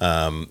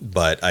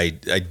 but I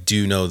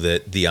do know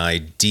that the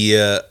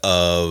idea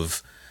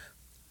of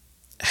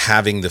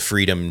having the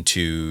freedom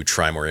to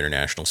try more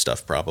international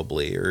stuff,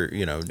 probably, or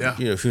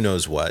who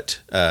knows what,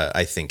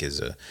 I think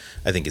is a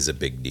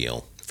big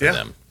deal for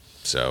them.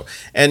 So,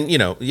 and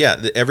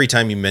every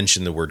time you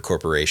mention the word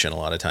corporation, a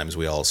lot of times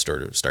we all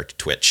start to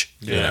twitch.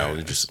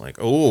 Just like,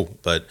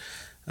 but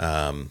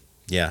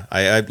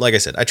I like I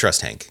said, I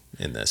trust Hank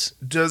in this.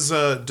 Does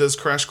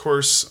Crash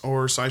Course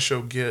or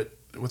SciShow get,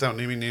 without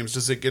naming names,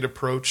 does it get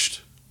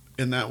approached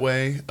in that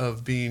way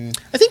of being?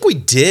 I think we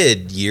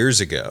did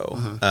years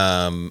ago,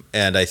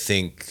 and I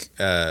think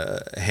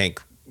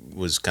Hank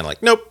was kind of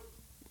like, nope,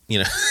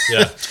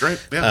 it's great,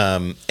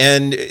 and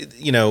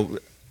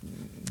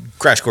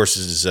Crash Course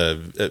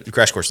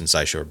and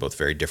SciShow are both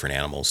very different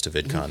animals to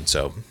VidCon,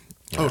 so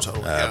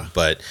totally,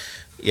 but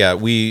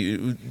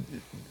we,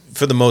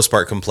 for the most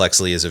part,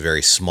 Complexly is a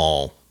very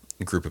small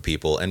group of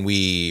people, and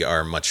we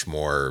are much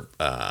more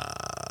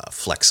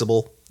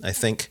flexible, I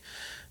think.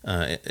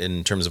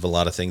 In terms of a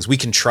lot of things, we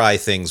can try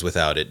things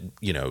without it,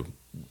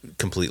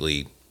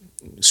 completely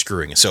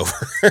screwing us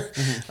over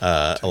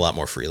a lot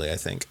more freely. I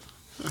think.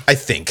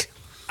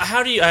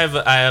 How do you? I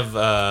have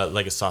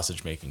like a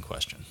sausage making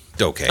question.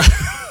 Okay.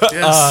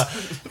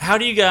 Yes. How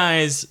do you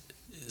guys?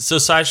 So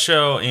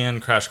SciShow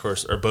and Crash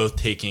Course are both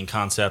taking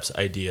concepts,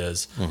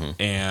 ideas,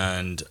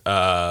 and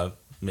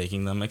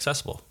making them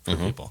accessible for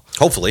people.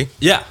 Hopefully.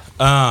 Yeah.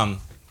 How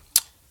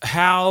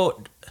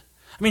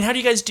do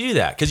you guys do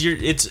that? Because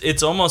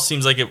it's almost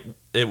seems like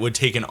it would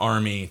take an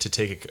army to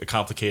take a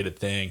complicated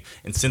thing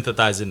and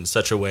synthesize it in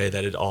such a way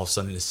that it all of a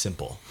sudden is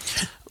simple,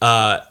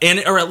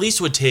 or at least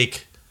would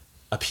take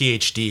a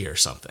PhD or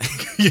something.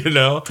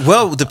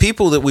 Well, the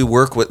people that we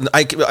work with,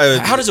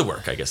 how does it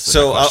work? I guess.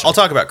 So I'll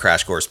talk about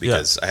Crash Course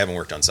because I haven't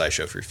worked on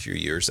SciShow for a few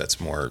years. That's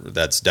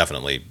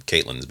definitely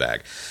Caitlin's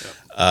bag.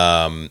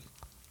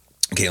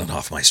 Caitlin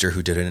Hoffmeister,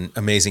 who did an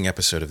amazing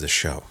episode of this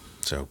show.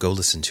 So go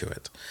listen to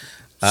it.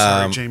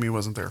 Sorry, Jamie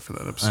wasn't there for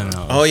that episode. I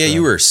know. Oh yeah,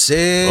 you were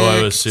sick. Oh,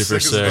 I was super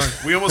sick.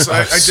 We almost. I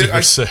got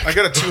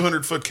a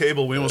 200-foot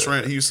cable. We almost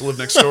ran it. He used to live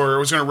next door. I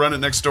was going to run it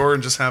next door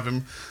and just have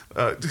him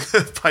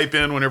pipe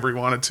in whenever he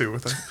wanted to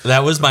with it.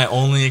 That was my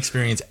only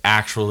experience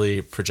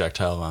actually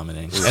projectile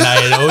vomiting, and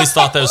I had always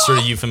thought that was sort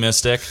of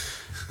euphemistic.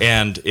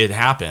 And it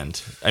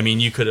happened. I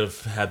mean, you could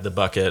have had the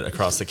bucket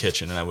across the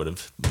kitchen, and I would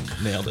have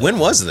nailed it. When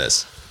was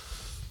this?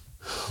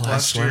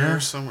 Last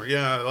year, somewhere.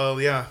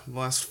 Yeah.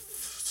 Last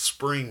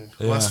spring,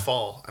 last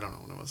fall. I don't know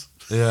when it was.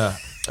 Yeah.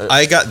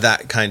 I got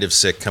that kind of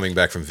sick coming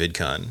back from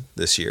VidCon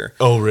this year.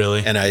 Oh,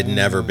 really? And I had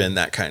never been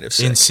that kind of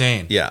sick.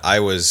 Insane. Yeah, I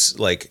was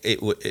like,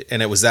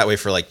 and it was that way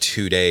for like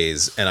 2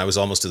 days, and I was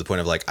almost to the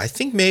point of like, I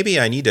think maybe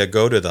I need to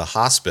go to the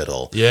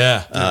hospital.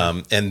 Yeah.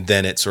 And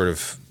then it sort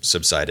of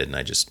subsided, and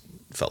I just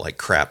felt like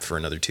crap for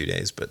another 2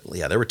 days. But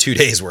yeah, there were 2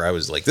 days where I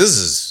was like, this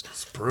is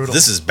brutal.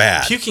 This is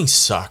bad. Puking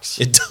sucks.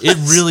 It does. It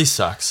really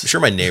sucks. I'm sure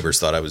my neighbors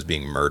thought I was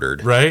being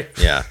murdered. Right?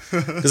 Yeah.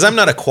 Because I'm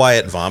not a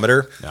quiet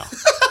vomiter. No.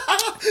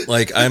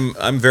 Like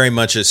I'm very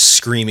much a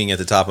screaming at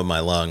the top of my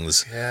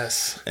lungs.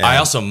 Yes. And I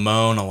also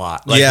moan a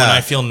lot. Like when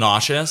I feel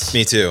nauseous.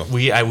 Me too.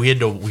 We had to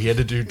do we had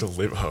to do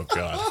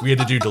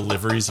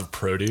deliveries of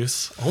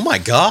produce. Oh my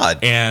God.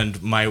 And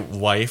my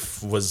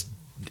wife was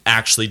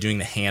actually doing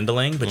the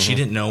handling, but she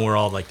didn't know where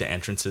all like the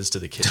entrances to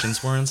the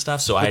kitchens were and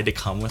stuff. So I had to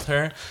come with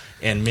her.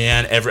 And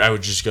man, I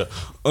would just go,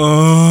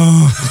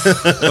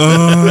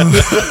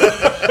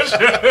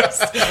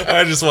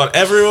 I just want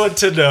everyone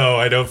to know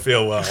I don't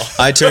feel well.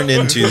 I turned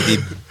into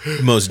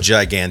the most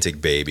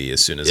gigantic baby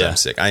as soon as I'm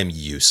sick. I am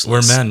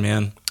useless. We're men,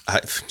 man.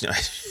 It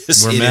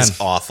is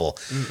awful,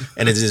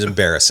 and it is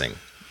embarrassing.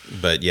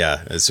 But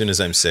yeah, as soon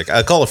as I'm sick,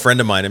 I call a friend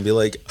of mine and be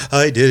like,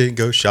 I didn't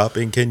go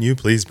shopping. Can you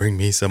please bring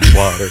me some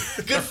water?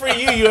 Good for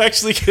you. You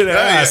actually could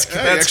ask.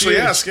 That's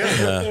huge.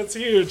 That's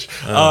huge.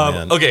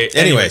 Oh, okay.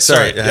 Anyway,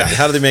 sorry.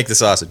 How do they make the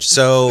sausage?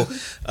 So,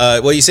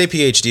 well, you say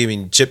PhD. I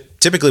mean,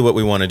 typically what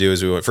we want to do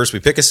is we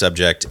pick a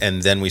subject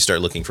and then we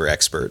start looking for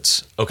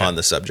experts on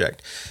the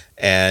subject.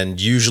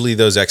 And usually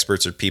those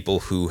experts are people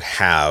who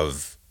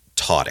have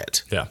taught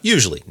it. Yeah.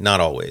 Usually, not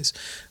always.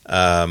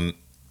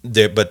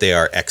 But they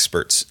are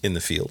experts in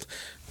the field.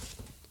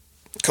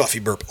 Coffee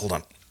burp. Hold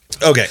on.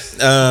 Okay.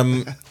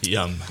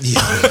 Yum.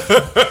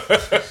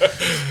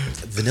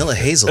 Vanilla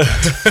hazelnut.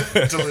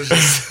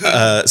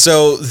 Delicious.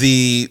 So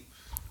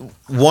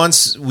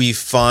once we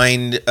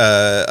find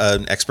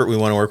an expert we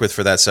want to work with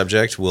for that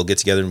subject, we'll get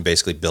together and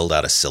basically build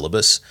out a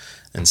syllabus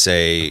and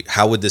say,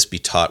 how would this be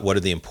taught? What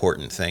are the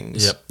important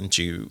things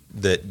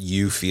that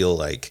you feel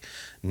like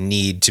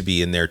need to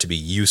be in there to be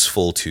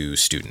useful to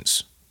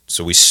students?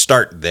 So we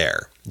start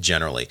there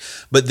generally,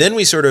 but then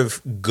we sort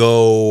of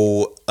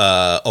go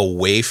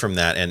away from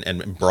that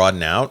and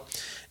broaden out.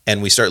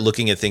 And we start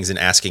looking at things and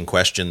asking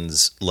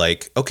questions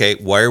like, okay,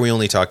 why are we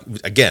only talking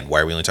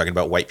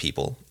about white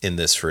people in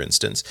this, for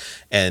instance?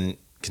 And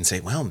can say,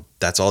 well,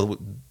 that's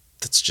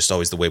just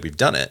always the way we've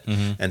done it.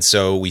 Mm-hmm. And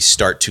so we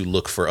start to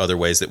look for other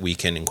ways that we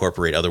can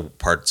incorporate other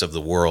parts of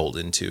the world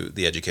into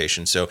the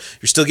education. So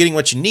you're still getting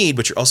what you need,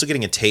 but you're also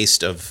getting a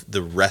taste of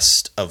the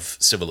rest of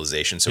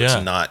civilization. So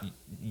it's not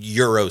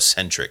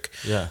Eurocentric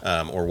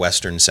or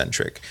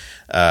Western-centric.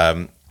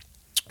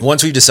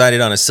 Once we've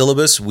decided on a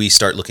syllabus, we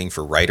start looking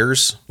for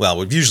writers. Well,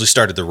 we've usually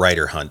started the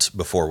writer hunt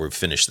before we've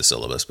finished the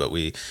syllabus, but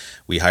we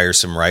hire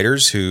some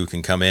writers who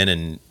can come in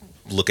and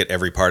look at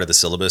every part of the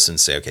syllabus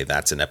and say, okay,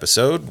 that's an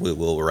episode.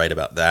 We'll write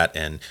about that.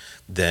 And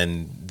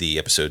then the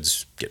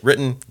episodes get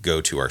written, go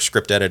to our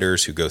script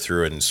editors who go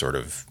through and sort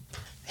of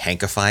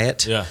hankify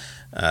it.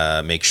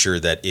 Yeah. Make sure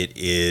that it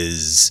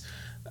is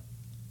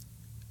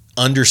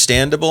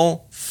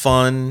understandable,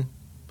 fun,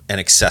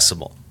 and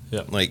accessible.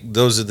 Yeah. Like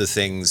those are the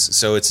things.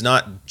 So it's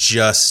not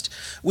just,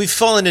 we've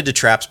fallen into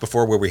traps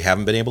before where we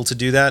haven't been able to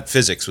do that.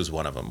 Physics was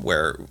one of them,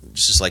 where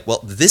it's just like, well,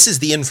 this is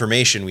the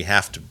information we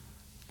have to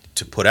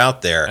put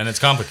out there. And it's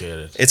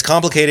complicated. It's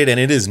complicated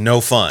and it is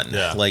no fun.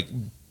 Yeah.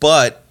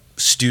 But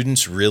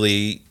students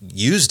really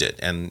used it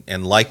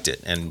and liked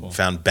it and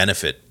found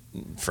benefit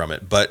from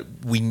it. But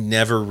we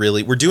never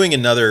really, we're doing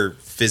another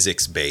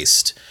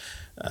physics-based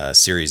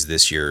series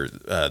this year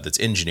that's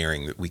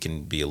engineering that we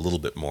can be a little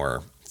bit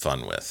more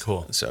fun with.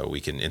 Cool. So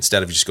we can,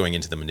 instead of just going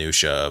into the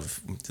minutia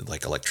of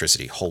like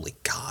electricity, holy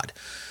God,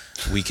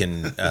 we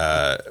can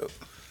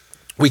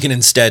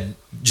instead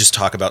just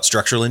talk about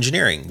structural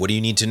engineering. What do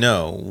you need to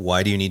know?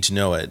 Why do you need to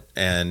know it?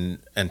 And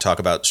talk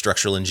about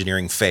structural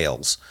engineering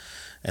fails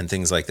and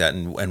things like that,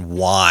 and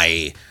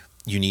why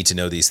you need to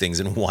know these things,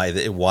 and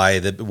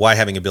why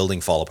having a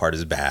building fall apart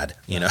is bad.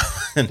 You know,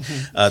 and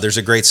there's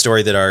a great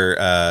story that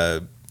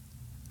our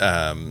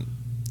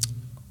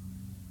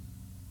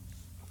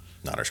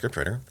not our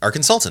scriptwriter, our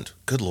consultant.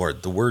 Good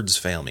Lord, the words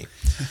fail me.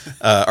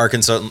 Our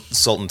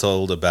consultant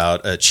told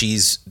about a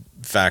cheese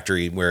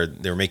factory where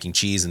they were making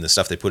cheese, and the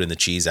stuff they put in the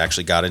cheese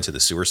actually got into the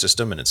sewer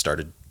system, and it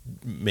started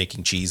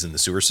making cheese in the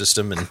sewer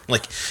system, and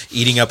like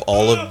eating up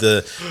all of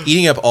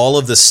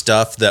the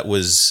stuff that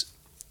was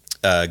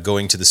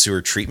going to the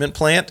sewer treatment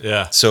plant.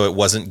 Yeah. So it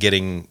wasn't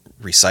getting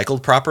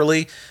recycled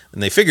properly,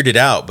 and they figured it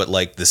out, but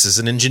like this is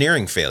an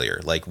engineering failure.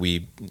 Like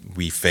we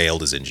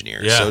failed as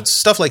engineers. Yeah. So it's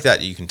stuff like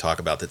that you can talk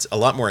about that's a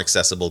lot more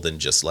accessible than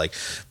just like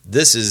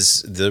this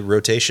is the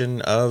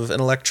rotation of an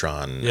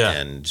electron. Yeah.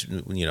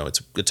 And you know,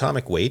 its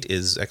atomic weight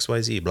is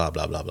XYZ, blah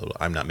blah blah blah blah.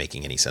 I'm not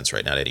making any sense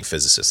right now to any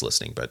physicists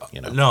listening, but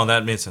you know. No,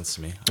 that made sense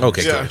to me.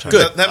 Okay, Yeah,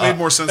 good. That made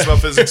more sense about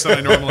physics than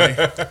I normally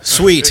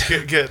Sweet.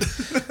 get.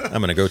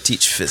 I'm gonna go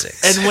teach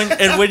physics.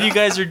 And when you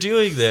guys are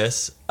doing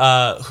this,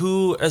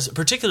 who, as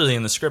particularly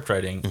in the script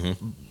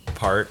writing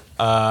part,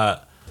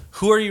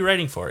 who are you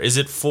writing for? Is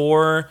it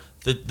for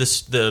the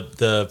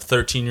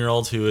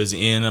 13-year-old who is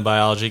in a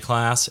biology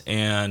class,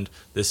 and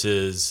this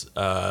is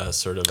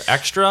sort of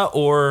extra,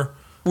 or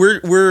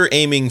We're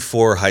aiming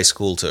for high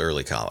school to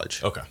early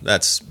college. Okay.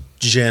 That's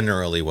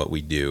generally what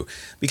we do,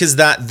 because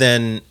that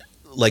then,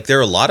 like, there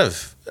are a lot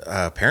of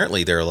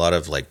apparently there are a lot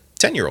of like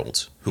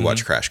 10-year-olds who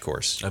watch Crash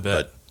Course. I bet.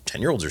 But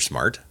 10-year-olds are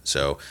smart,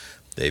 so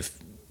they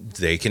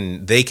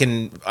can.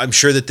 I'm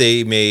sure that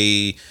they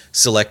may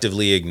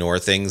selectively ignore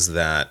things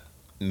that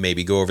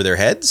maybe go over their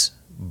heads,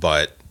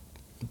 but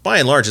by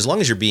and large, as long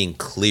as you're being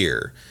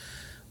clear,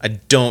 I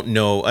don't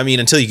know. I mean,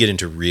 until you get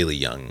into really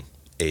young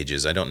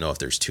ages, I don't know if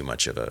there's too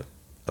much of a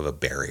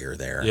barrier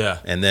there. Yeah.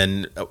 And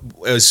then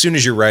as soon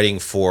as you're writing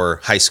for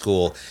high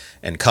school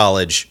and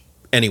college,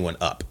 anyone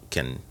up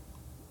can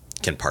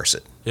parse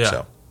it. Yeah.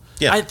 So,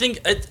 yeah. I think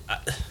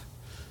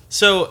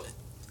so.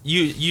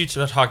 You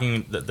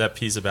talking that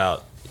piece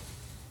about,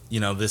 you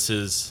know, this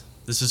is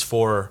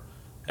for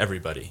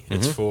everybody.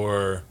 It's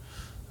for.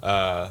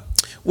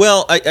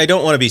 Well, I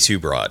don't want to be too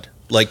broad.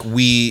 Like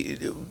we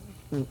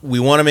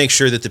want to make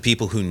sure that the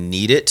people who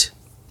need it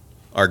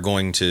are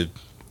going to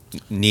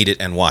need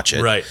it and watch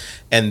it. Right.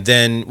 And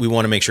then we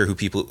want to make sure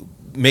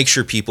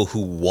people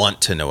who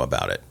want to know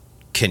about it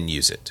can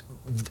use it.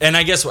 And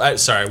I guess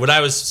what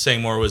I was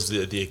saying more was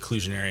the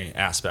inclusionary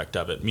aspect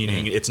of it,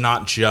 meaning it's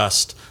not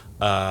just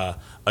a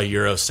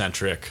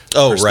Eurocentric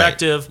Oh, right.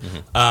 perspective,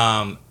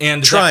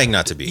 and Trying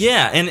not to be.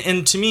 Yeah,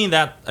 and to me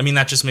that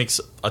just makes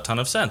a ton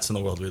of sense in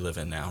the world we live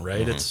in now,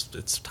 right?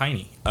 It's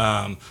tiny,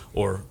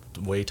 or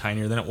way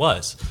tinier than it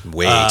was.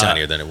 Way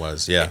tinier than it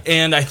was, yeah.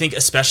 And I think,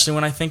 especially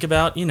when I think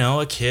about,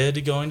 a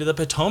kid going to the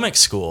Potomac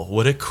School,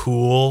 what a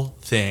cool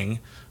thing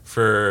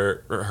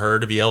for her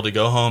to be able to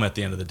go home at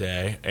the end of the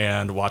day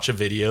and watch a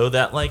video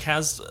that like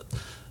has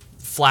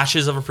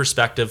flashes of a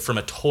perspective from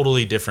a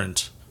totally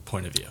different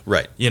point of view.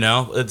 Right.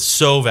 It's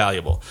so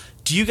valuable.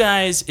 Do you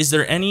guys, is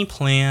there any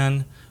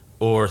plan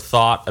or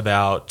thought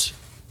about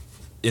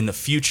in the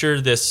future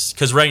this,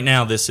 because right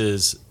now this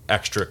is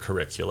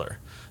extracurricular.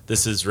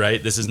 This is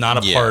right. This is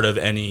not a part of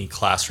any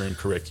classroom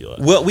curricula.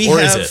 Well,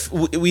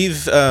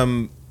 we've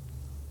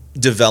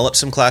developed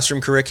some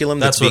classroom curriculum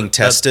that's being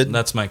tested.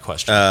 That's my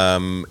question.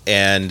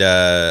 And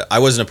I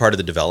wasn't a part of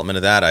the development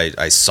of that.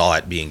 I saw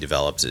it being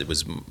developed. It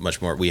was much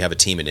more. We have a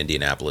team in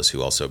Indianapolis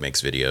who also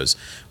makes videos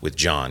with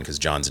John, because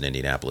John's in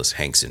Indianapolis,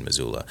 Hank's in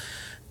Missoula,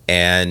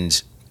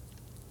 and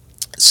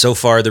so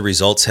far the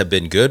results have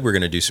been good. We're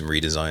going to do some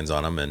redesigns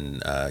on them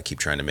and keep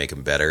trying to make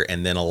them better.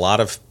 And then a lot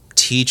of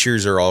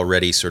teachers are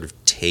already sort of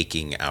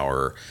taking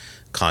our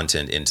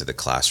content into the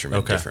classroom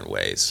in different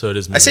ways. So it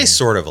is. I say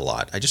sort of a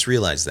lot. I just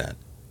realized that.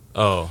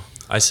 Oh,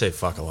 I say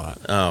fuck a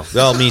lot. Oh,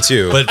 well, me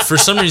too. But for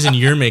some reason,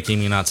 you're making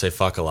me not say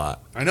fuck a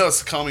lot. I know,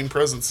 it's the calming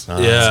presence. Yeah.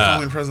 It's the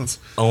calming presence.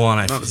 Oh, and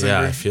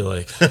I feel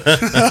like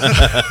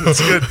that's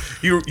good.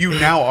 You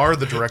now are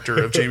the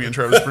director of Jamie and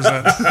Travis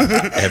Present.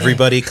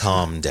 Everybody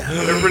calm down.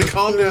 Everybody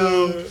calm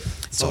down.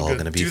 It's all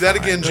going to be Do that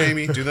again,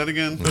 Jamie. Do that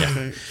again. Yeah.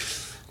 Okay.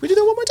 We do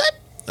that one more time.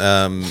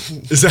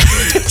 Is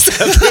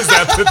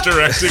that the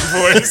directing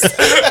voice?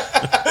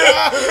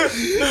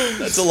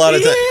 That's a lot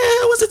of time.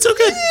 Yeah, was it so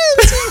good?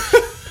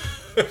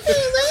 Do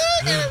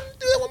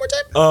that one more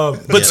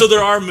time. But so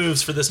there are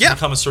moves for this to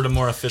become a sort of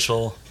more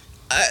official.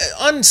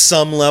 On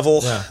some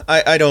level, Yeah.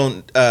 I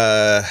don't.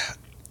 I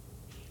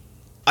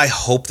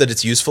hope that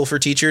it's useful for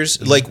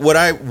teachers. Like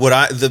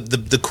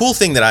the cool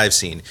thing that I've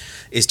seen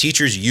is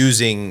teachers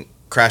using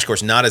Crash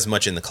Course not as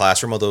much in the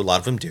classroom, although a lot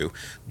of them do,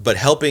 but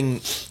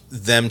helping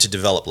them to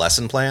develop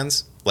lesson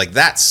plans. Like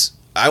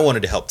I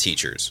wanted to help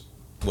teachers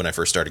when I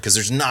first started, because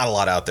there's not a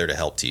lot out there to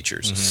help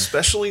teachers,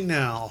 especially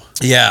now.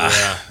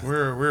 Yeah.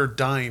 We're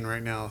dying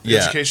right now.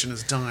 Education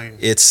is dying.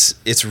 It's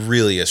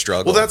really a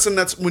struggle. Well,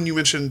 that's when you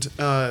mentioned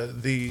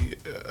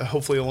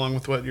hopefully along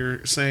with what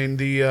you're saying,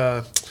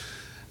 the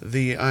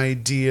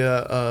idea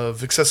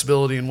of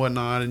accessibility and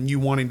whatnot, and you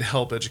wanting to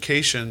help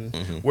education,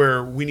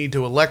 where we need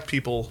to elect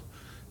people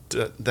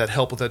that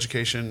help with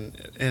education,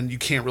 and you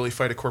can't really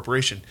fight a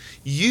corporation.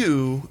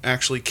 You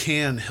actually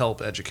can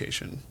help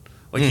education.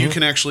 Like you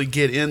can actually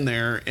get in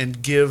there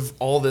and give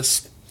all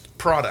this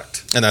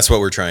product. And that's what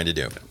we're trying to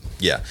do.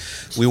 Yeah.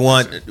 We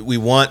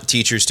want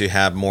teachers to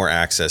have more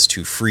access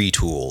to free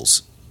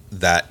tools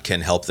that can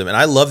help them. And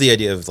I love the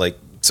idea of like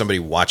somebody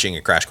watching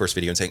a Crash Course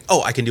video and saying,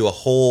 "Oh, I can do a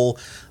whole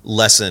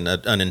lesson,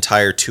 an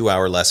entire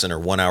 2-hour lesson or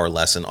 1-hour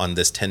lesson on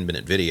this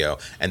 10-minute video,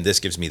 and this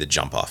gives me the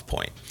jump off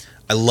point."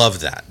 I love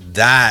that.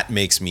 That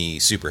makes me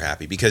super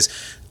happy, because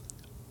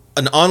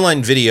an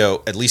online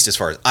video, at least as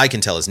far as I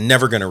can tell, is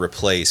never going to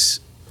replace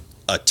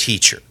a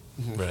teacher.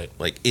 Right.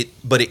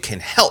 But it can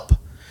help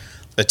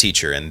a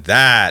teacher, and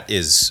that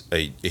is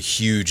a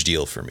huge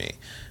deal for me.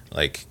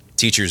 Like,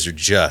 teachers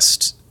are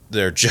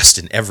they're just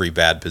in every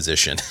bad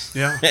position.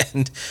 Yeah.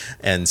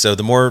 and so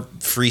the more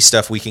free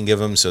stuff we can give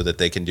them so that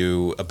they can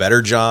do a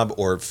better job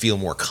or feel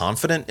more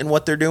confident in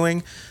what they're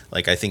doing,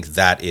 like, I think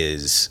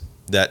that's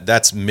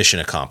mission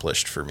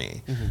accomplished for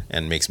me,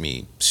 and makes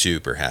me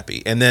super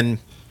happy. And then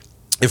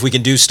if we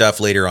can do stuff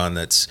later on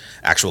that's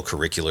actual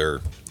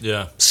curricular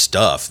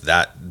stuff,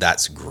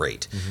 that's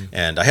great.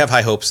 And I have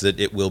high hopes that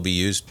it will be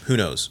used. Who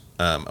knows?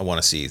 I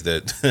want to see.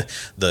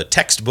 The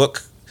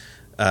textbook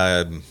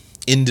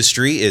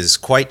industry is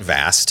quite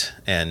vast.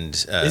 And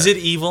is it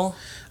evil?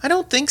 I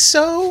don't think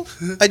so.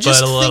 I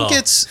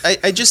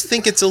just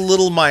think it's a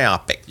little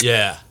myopic.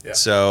 Yeah.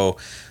 So,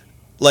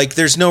 like,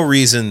 there's no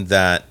reason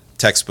that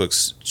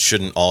textbooks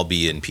shouldn't all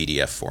be in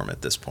PDF form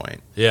at this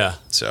point. Yeah.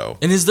 So.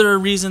 And is there a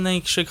reason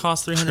they should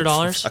cost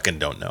 $300? Fucking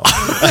don't know.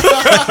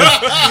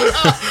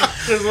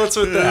 What's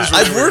with that?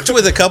 I've worked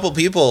with a couple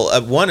people.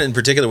 One in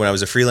particular, when I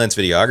was a freelance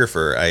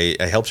videographer,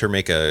 I helped her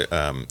make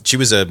she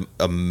was a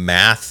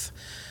math.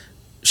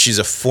 She's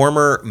a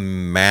former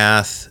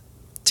math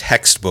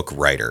textbook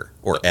writer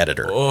or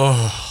editor.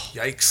 Oh,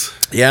 yikes!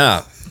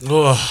 Yeah.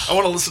 I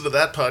want to listen to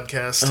that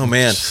podcast. Oh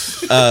man,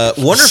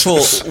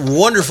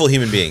 wonderful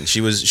human being.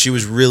 She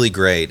was really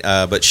great.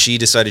 But she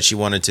decided she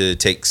wanted to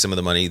take some of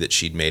the money that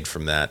she'd made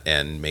from that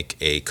and make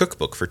a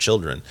cookbook for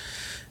children,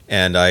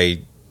 and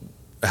I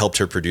helped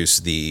her produce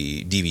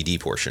the DVD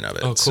portion of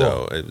it. Oh, cool.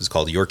 So it was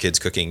called Your Kids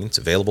Cooking. It's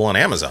available on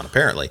Amazon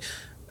apparently,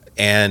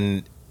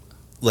 and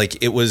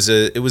like it was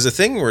a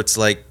thing where it's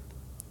like,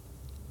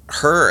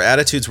 her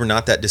attitudes were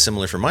not that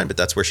dissimilar from mine, but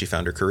that's where she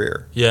found her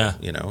career. Yeah.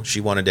 You know, she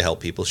wanted to help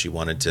people. She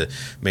wanted to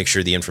make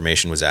sure the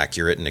information was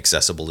accurate and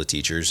accessible to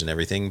teachers and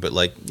everything. But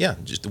like, yeah,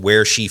 just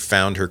where she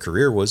found her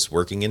career was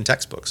working in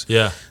textbooks.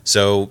 Yeah.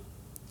 So,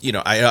 you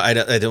know, I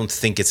don't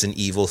think it's an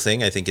evil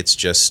thing. I think it's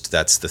just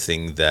that's the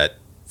thing that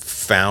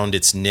found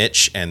its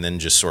niche and then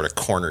just sort of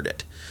cornered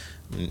it.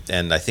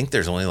 And I think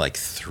there's only like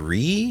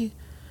 3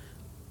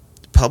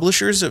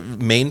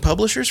 main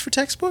publishers for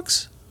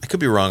textbooks. I could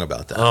be wrong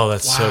about that. Oh,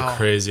 that's so Wow.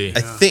 crazy.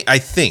 I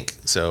think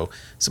so.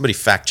 Somebody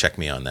fact check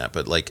me on that,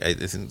 but like I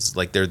think it's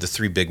like they're the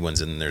 3 big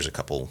ones, and then there's a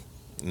couple,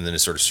 and then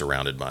it's sort of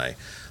surrounded by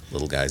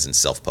little guys and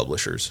self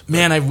publishers.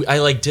 Man, I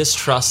like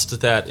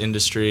distrust that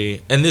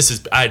industry, and this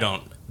is I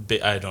don't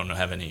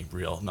have any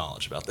real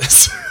knowledge about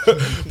this,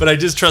 but I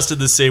distrust it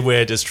the same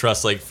way I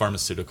distrust like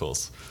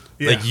pharmaceuticals.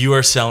 Yeah. Like you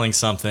are selling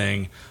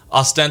something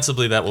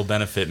ostensibly that will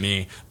benefit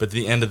me, but at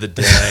the end of the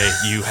day,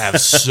 you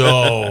have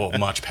so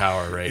much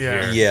power right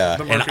here. Yeah.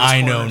 The And market's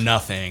I know cornered.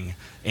 nothing,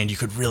 and you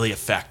could really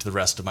affect the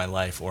rest of my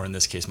life, or in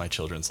this case, my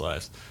children's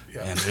lives.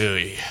 Yeah. And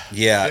ooh,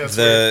 Yeah, it's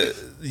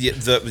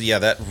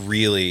that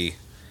really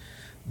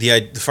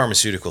the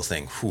pharmaceutical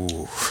thing.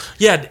 Whew.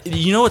 yeah,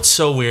 you know what's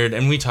so weird,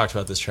 and we talked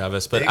about this,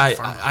 Travis, but Big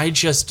pharma. I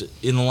just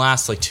in the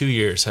last like 2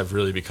 years have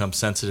really become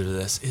sensitive to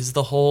this. Is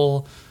the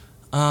whole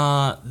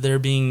there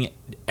being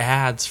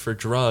ads for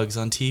drugs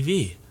on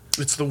TV?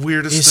 It's the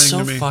weirdest It's thing so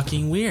to me.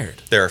 fucking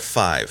weird. There are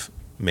 5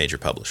 major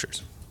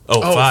publishers.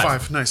 Oh, Oh, five.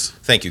 5. Nice.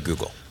 Thank you,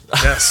 Google.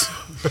 Yes.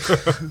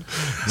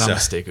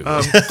 Namaste,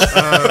 Google.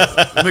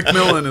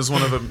 Macmillan is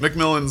one of them.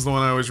 Macmillan's the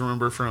one I always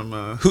remember from.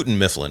 Houghton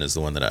Mifflin is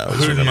the one that I always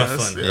Houghton remember.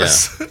 Mifflin.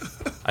 Yes.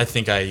 I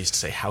think I used to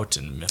say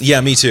Houghton Mifflin.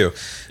 Yeah, me too.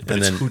 But And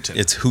it's then Houghton.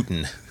 it's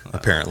Houghton,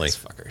 apparently. Those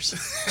fuckers.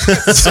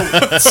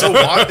 It's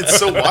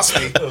so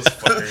waspy. Those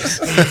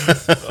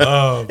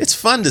fuckers. It's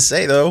fun to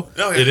say, though.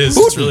 Oh, yeah. It is.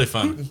 It's really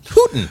fun.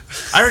 Houghton.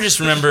 I just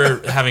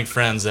remember having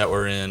friends that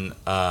were in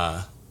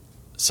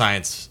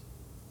science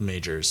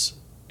majors,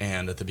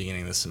 and at the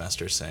beginning of the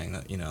semester saying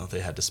that, you know, they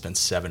had to spend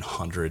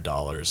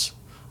 $700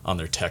 on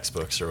their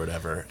textbooks or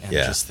whatever, and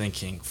Yeah. just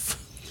thinking,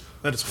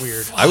 That is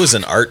weird. I was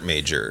an art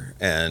major,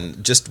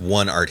 and just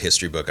one art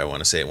history book, I want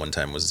to say at one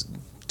time, was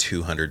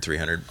 $200,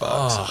 $300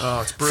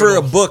 Oh, it's brutal. for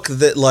a book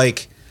that,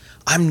 like,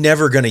 I'm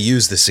never going to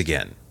use this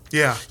again.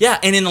 Yeah. yeah,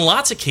 and in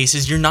lots of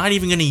cases, you're not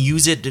even going to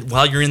use it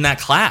while you're in that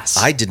class.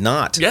 I did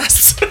not.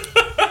 Yes.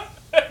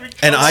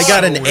 And I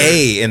got an weird.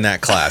 A in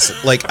that class.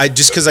 Like,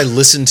 just because I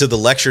listened to the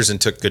lectures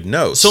and took good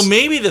notes. So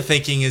maybe the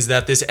thinking is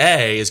that this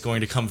A is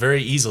going to come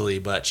very easily,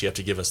 but you have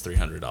to give us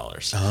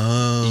 $300.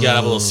 Oh. You got to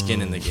have a little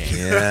skin in the game.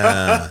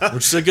 Yeah.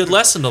 Which is a good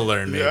lesson to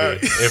learn, maybe, Yeah.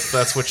 if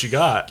that's what you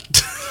got.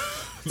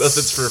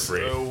 Nothing's for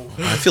free.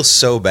 I feel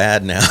so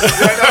bad now.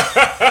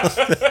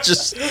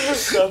 Just,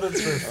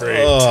 Nothing's for free.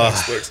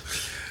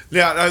 Textbooks.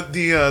 Yeah,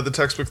 the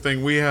textbook thing.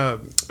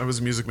 I was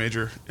a music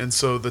major, and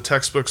so the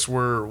textbooks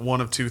were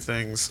one of 2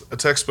 things: a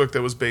textbook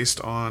that was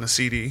based on a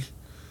CD.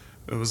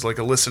 It was like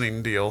a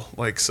listening deal.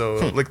 Like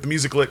like the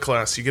music lit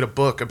class, you get a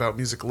book about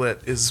music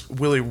lit is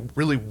really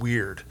really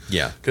weird.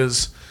 Yeah.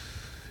 because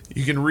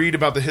you can read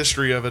about the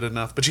history of it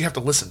enough, but you have to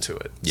listen to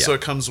it. Yeah. So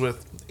it comes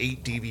with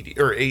 8 DVD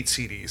or 8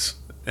 CDs.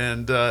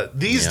 And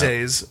these Yeah.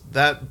 days,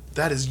 that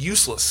is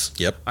useless.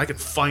 Yep. I can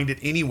find it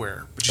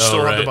anywhere, but you Oh,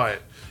 still have to right. buy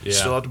it. You Yeah.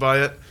 still have to buy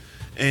it.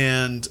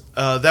 And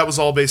that was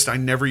all based. I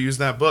never used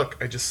that book.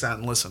 I just sat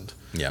and listened.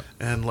 Yep.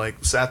 And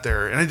like sat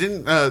there, and I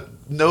didn't.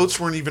 Notes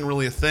weren't even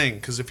really a thing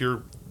because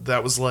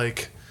that was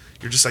like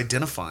you're just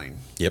identifying.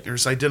 Yep. You're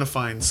just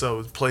identifying.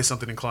 So play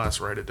something in class,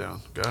 write it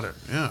down. Got it.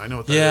 Yeah, I know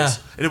what that is. Yeah.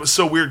 And it was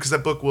so weird because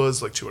that book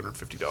was like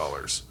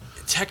 $250.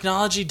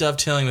 Technology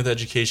dovetailing with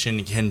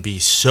education can be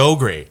so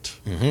great.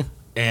 Mm-hmm.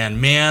 And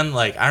man,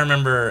 like I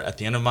remember at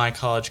the end of my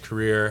college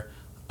career,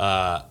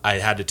 I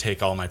had to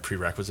take all my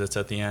prerequisites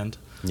at the end.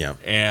 yeah.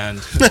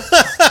 And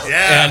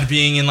Yeah. and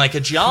being in like a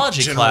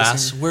geology General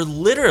class senior. where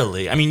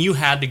literally, I mean, you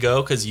had to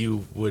go because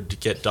you would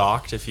get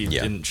docked if you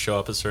Yeah. didn't show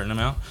up a certain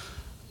amount.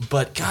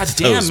 But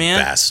goddamn, Those man,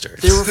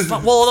 bastards. they were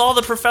well. All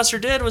the professor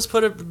did was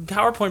put a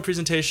PowerPoint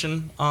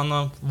presentation on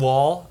the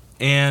wall,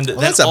 and Well,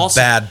 then that's a also,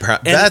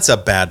 that's a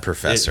bad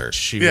professor.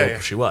 She Yeah.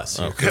 she was.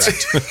 Okay.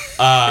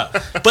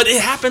 But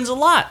it happens a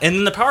lot. And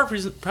then the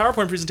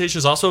PowerPoint presentation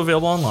is also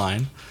available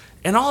online.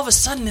 And all of a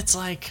sudden, it's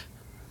like,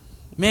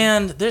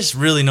 man, there's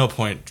really no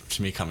point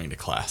to me coming to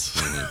class,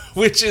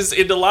 which is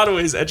in a lot of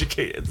ways,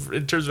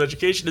 in terms of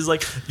education, is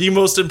like the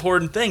most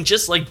important thing.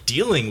 Just like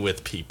dealing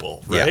with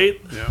people, Yeah.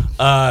 right?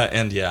 Yeah.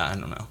 And yeah, I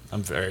don't know.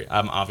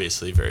 I'm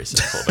obviously very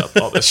cynical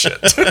about all this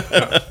shit.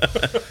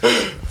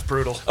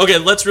 Brutal. Okay,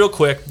 let's real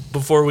quick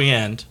before we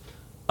end.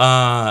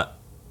 Where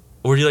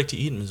do you like to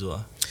eat in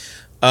Missoula?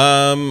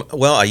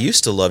 Well, I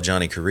used to love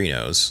Johnny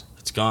Carino's.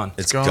 It's gone.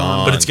 It's gone.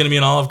 gone. But it's going to be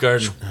an Olive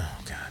Garden. Oh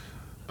God.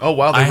 Oh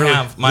wow, I they really,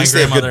 have At my least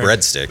they have good grandmother.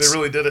 breadsticks. they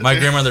really did it. My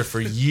grandmother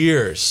for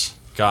years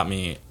got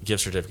me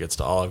gift certificates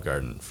to Olive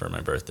Garden for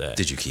my birthday.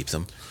 Did you keep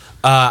them?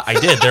 I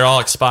did. They're all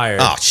expired.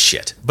 Oh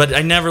shit. But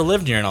I never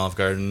lived near an Olive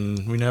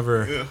Garden. We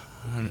never. Yeah.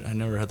 I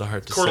never had the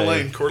heart to Coeur say.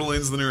 d'Alene. Coeur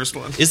d'Alene's the nearest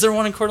one. Is there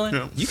one in Coeur d'Alene?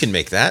 Yeah. You can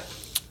make that.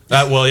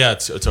 Well, yeah,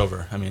 it's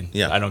over. I mean,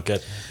 Yeah. I don't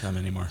get them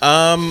anymore.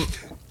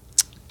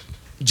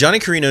 Johnny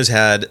Carino's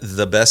had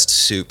the best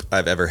soup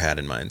I've ever had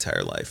in my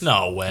entire life.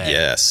 No way.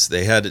 Yes,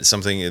 they had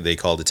something they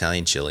called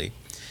Italian chili,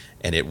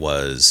 and it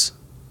was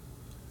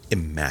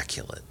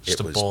immaculate.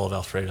 Just it a was bowl of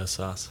Alfredo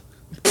sauce.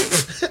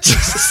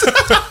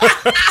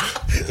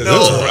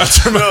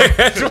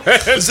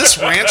 Is this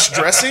ranch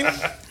dressing?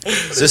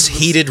 this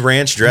heated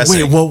ranch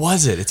dressing. Wait, what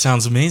was it? It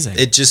sounds amazing.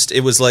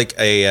 It was like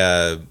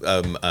a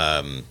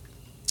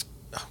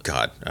oh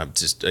God, I'm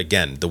just,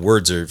 again, the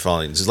words are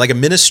falling. It's like a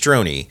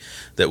minestrone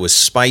that was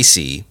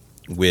spicy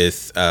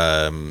with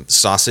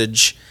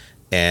sausage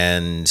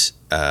and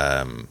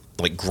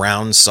like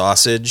ground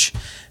sausage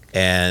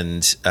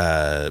and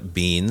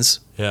beans.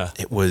 Yeah.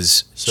 It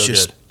was So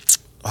just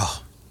good.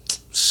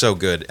 so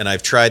good. And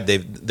I've tried,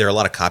 there are a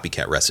lot of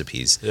copycat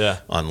recipes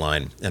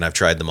online, and I've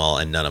tried them all,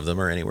 and none of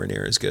them are anywhere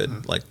near as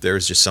good. Like,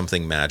 there's just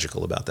something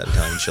magical about that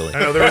Italian chili. I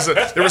know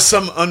there was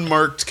some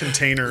unmarked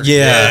container.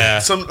 Yeah.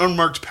 Some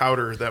unmarked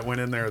powder that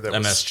went in there that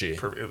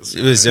MSG. was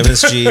It was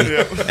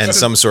MSG and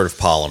some sort of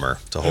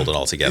polymer to hold it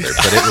all together.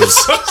 But it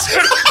was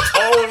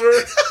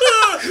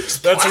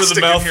That's where the plastic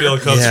in mouthfeel here.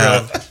 comes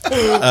Yeah.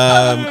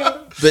 from.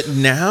 But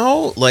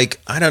now, like,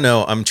 I don't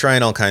know. I'm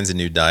trying all kinds of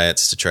new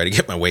diets to try to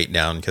get my weight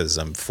down because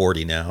I'm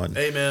 40 now. And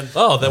Hey, man.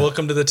 Oh, then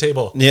welcome to the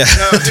table. yeah.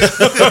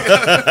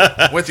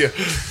 With you.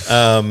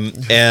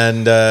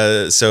 And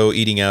so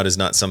eating out is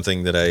not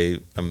something that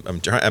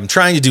I'm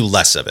trying to do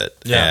less of it.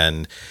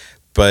 Yeah.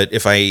 But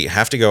if I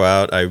have to go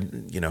out, I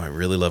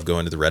really love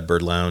going to the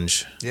Redbird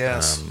Lounge.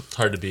 Yes. It's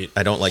hard to beat.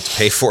 I don't like to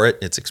pay for it.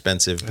 It's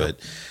expensive, but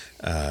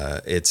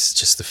it's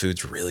just the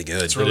food's really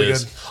good. It's really It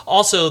is. good.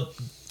 Also,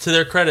 to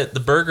their credit, the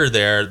burger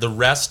there, the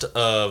rest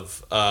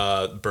of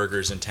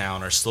burgers in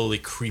town are slowly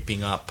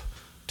creeping up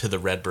to the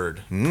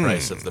Redbird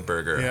price of the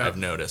burger. Yeah. I've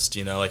noticed,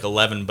 like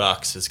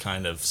 $11 is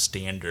kind of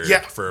standard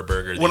Yeah. for a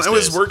burger. When these I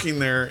was days. working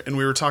there and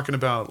we were talking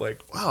about like,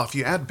 wow, if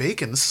you add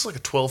bacon, this is like a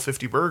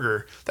 $12.50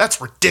 burger.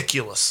 That's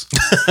ridiculous.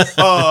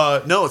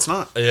 No, it's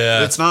not.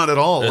 Yeah. It's not at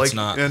all. It's like,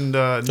 not. And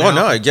Oh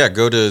no! Yeah,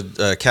 go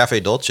to Cafe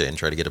Dolce and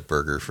try to get a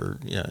burger for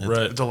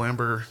right. the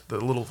Lamburger, the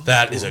little.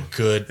 That is a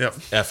good Yep.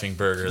 effing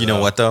burger. You know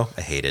though. what though?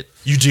 I hate it.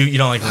 You do? You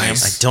don't like lamb?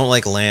 I don't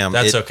like lamb.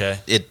 That's okay.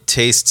 It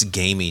tastes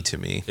gamey to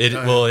me.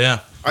 Well, yeah.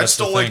 I that's just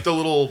the don't like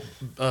thing.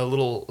 the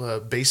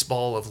little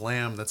baseball of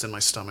lamb that's in my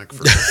stomach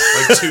for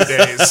like 2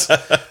 days.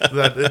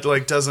 That it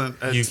like doesn't.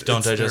 You it's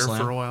don't digest there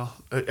lamb? for a while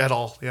at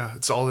all. Yeah,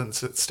 it's all in.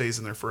 It stays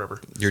in there forever.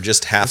 You're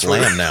just half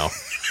what- lamb now.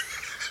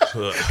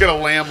 I got a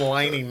lamb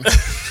lining.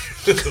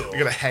 I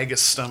got a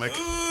haggis stomach.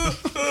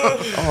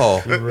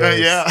 Oh,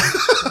 Yeah.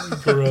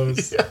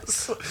 Gross.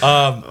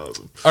 All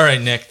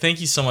right, Nick. Thank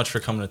you so much for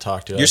coming to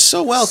talk to us. you're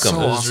so welcome. It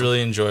was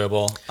really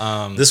enjoyable.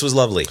 This was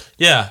lovely.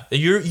 Yeah,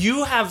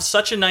 you have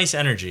such a nice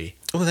energy.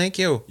 Oh, thank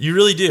you. You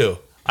really do.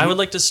 I would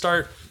like to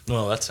start.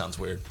 Well, that sounds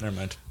weird. Never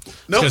mind.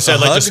 Nope. I was gonna say I'd A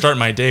like to hug? start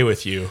my day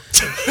with you.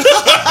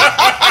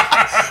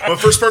 Well,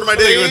 first part of my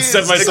day. I would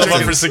set myself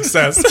up for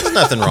success. There's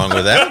nothing wrong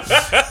with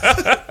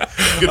that.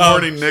 Good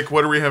morning, Nick.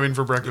 What are we having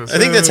for breakfast? I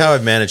think that's how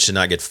I've managed to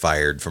not get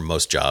fired from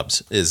most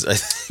jobs. Is I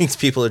think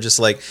people are just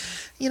like,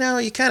 you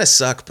kind of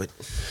suck, but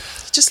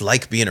I just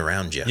like being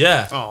around you.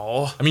 Yeah.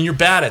 Oh, I mean, you're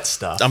bad at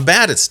stuff, I'm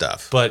bad at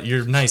stuff. but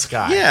you're a nice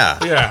guy. Yeah.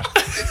 Yeah.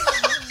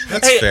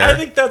 That's Hey, fair. I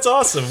think that's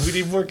awesome. We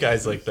need more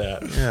guys like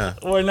that. yeah.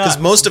 Why Because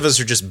not? most of us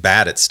are just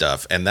bad at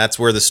stuff, and that's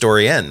where the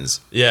story ends.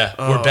 Yeah,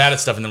 we're bad at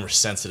stuff and then we're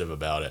sensitive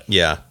about it.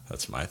 Yeah.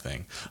 That's my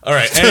thing. All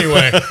right.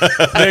 Anyway,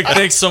 Nick,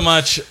 thanks so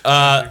much.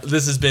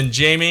 This has been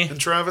Jamie. and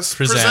Travis,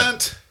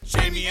 Present.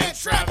 Jamie and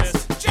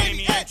Travis,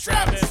 Jamie and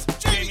Travis,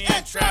 Jamie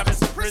and Travis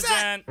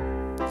present.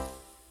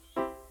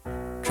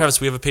 Travis,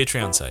 we have a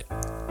Patreon site.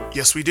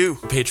 Yes, we do.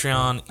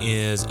 Patreon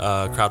is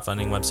a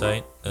crowdfunding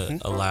website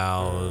that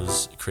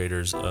allows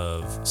creators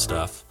of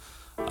stuff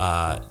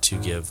to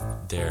give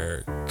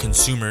their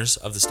consumers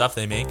of the stuff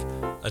they make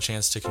a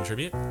chance to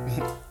contribute.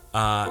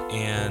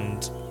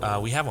 And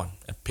we have one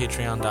at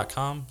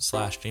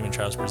patreon.com/Jamie and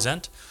Travis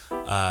Present.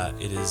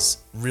 It is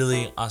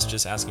really us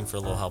just asking for a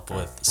little help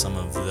with some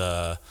of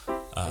the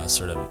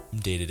sort of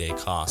day-to-day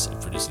costs of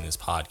producing this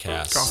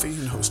podcast.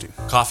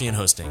 Coffee and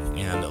hosting,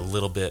 and a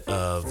little bit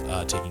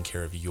of taking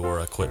care of your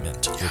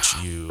equipment, which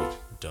you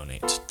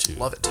donate to.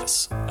 Love it.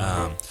 This.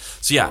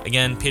 So yeah,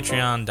 again,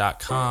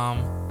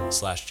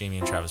 patreon.com/Jamie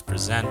and Travis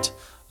Present.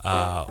 We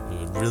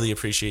would really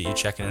appreciate you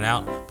checking it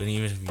out, but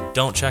even if you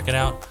don't check it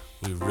out,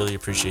 we would really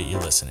appreciate you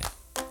listening.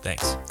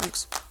 Thanks.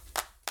 Thanks.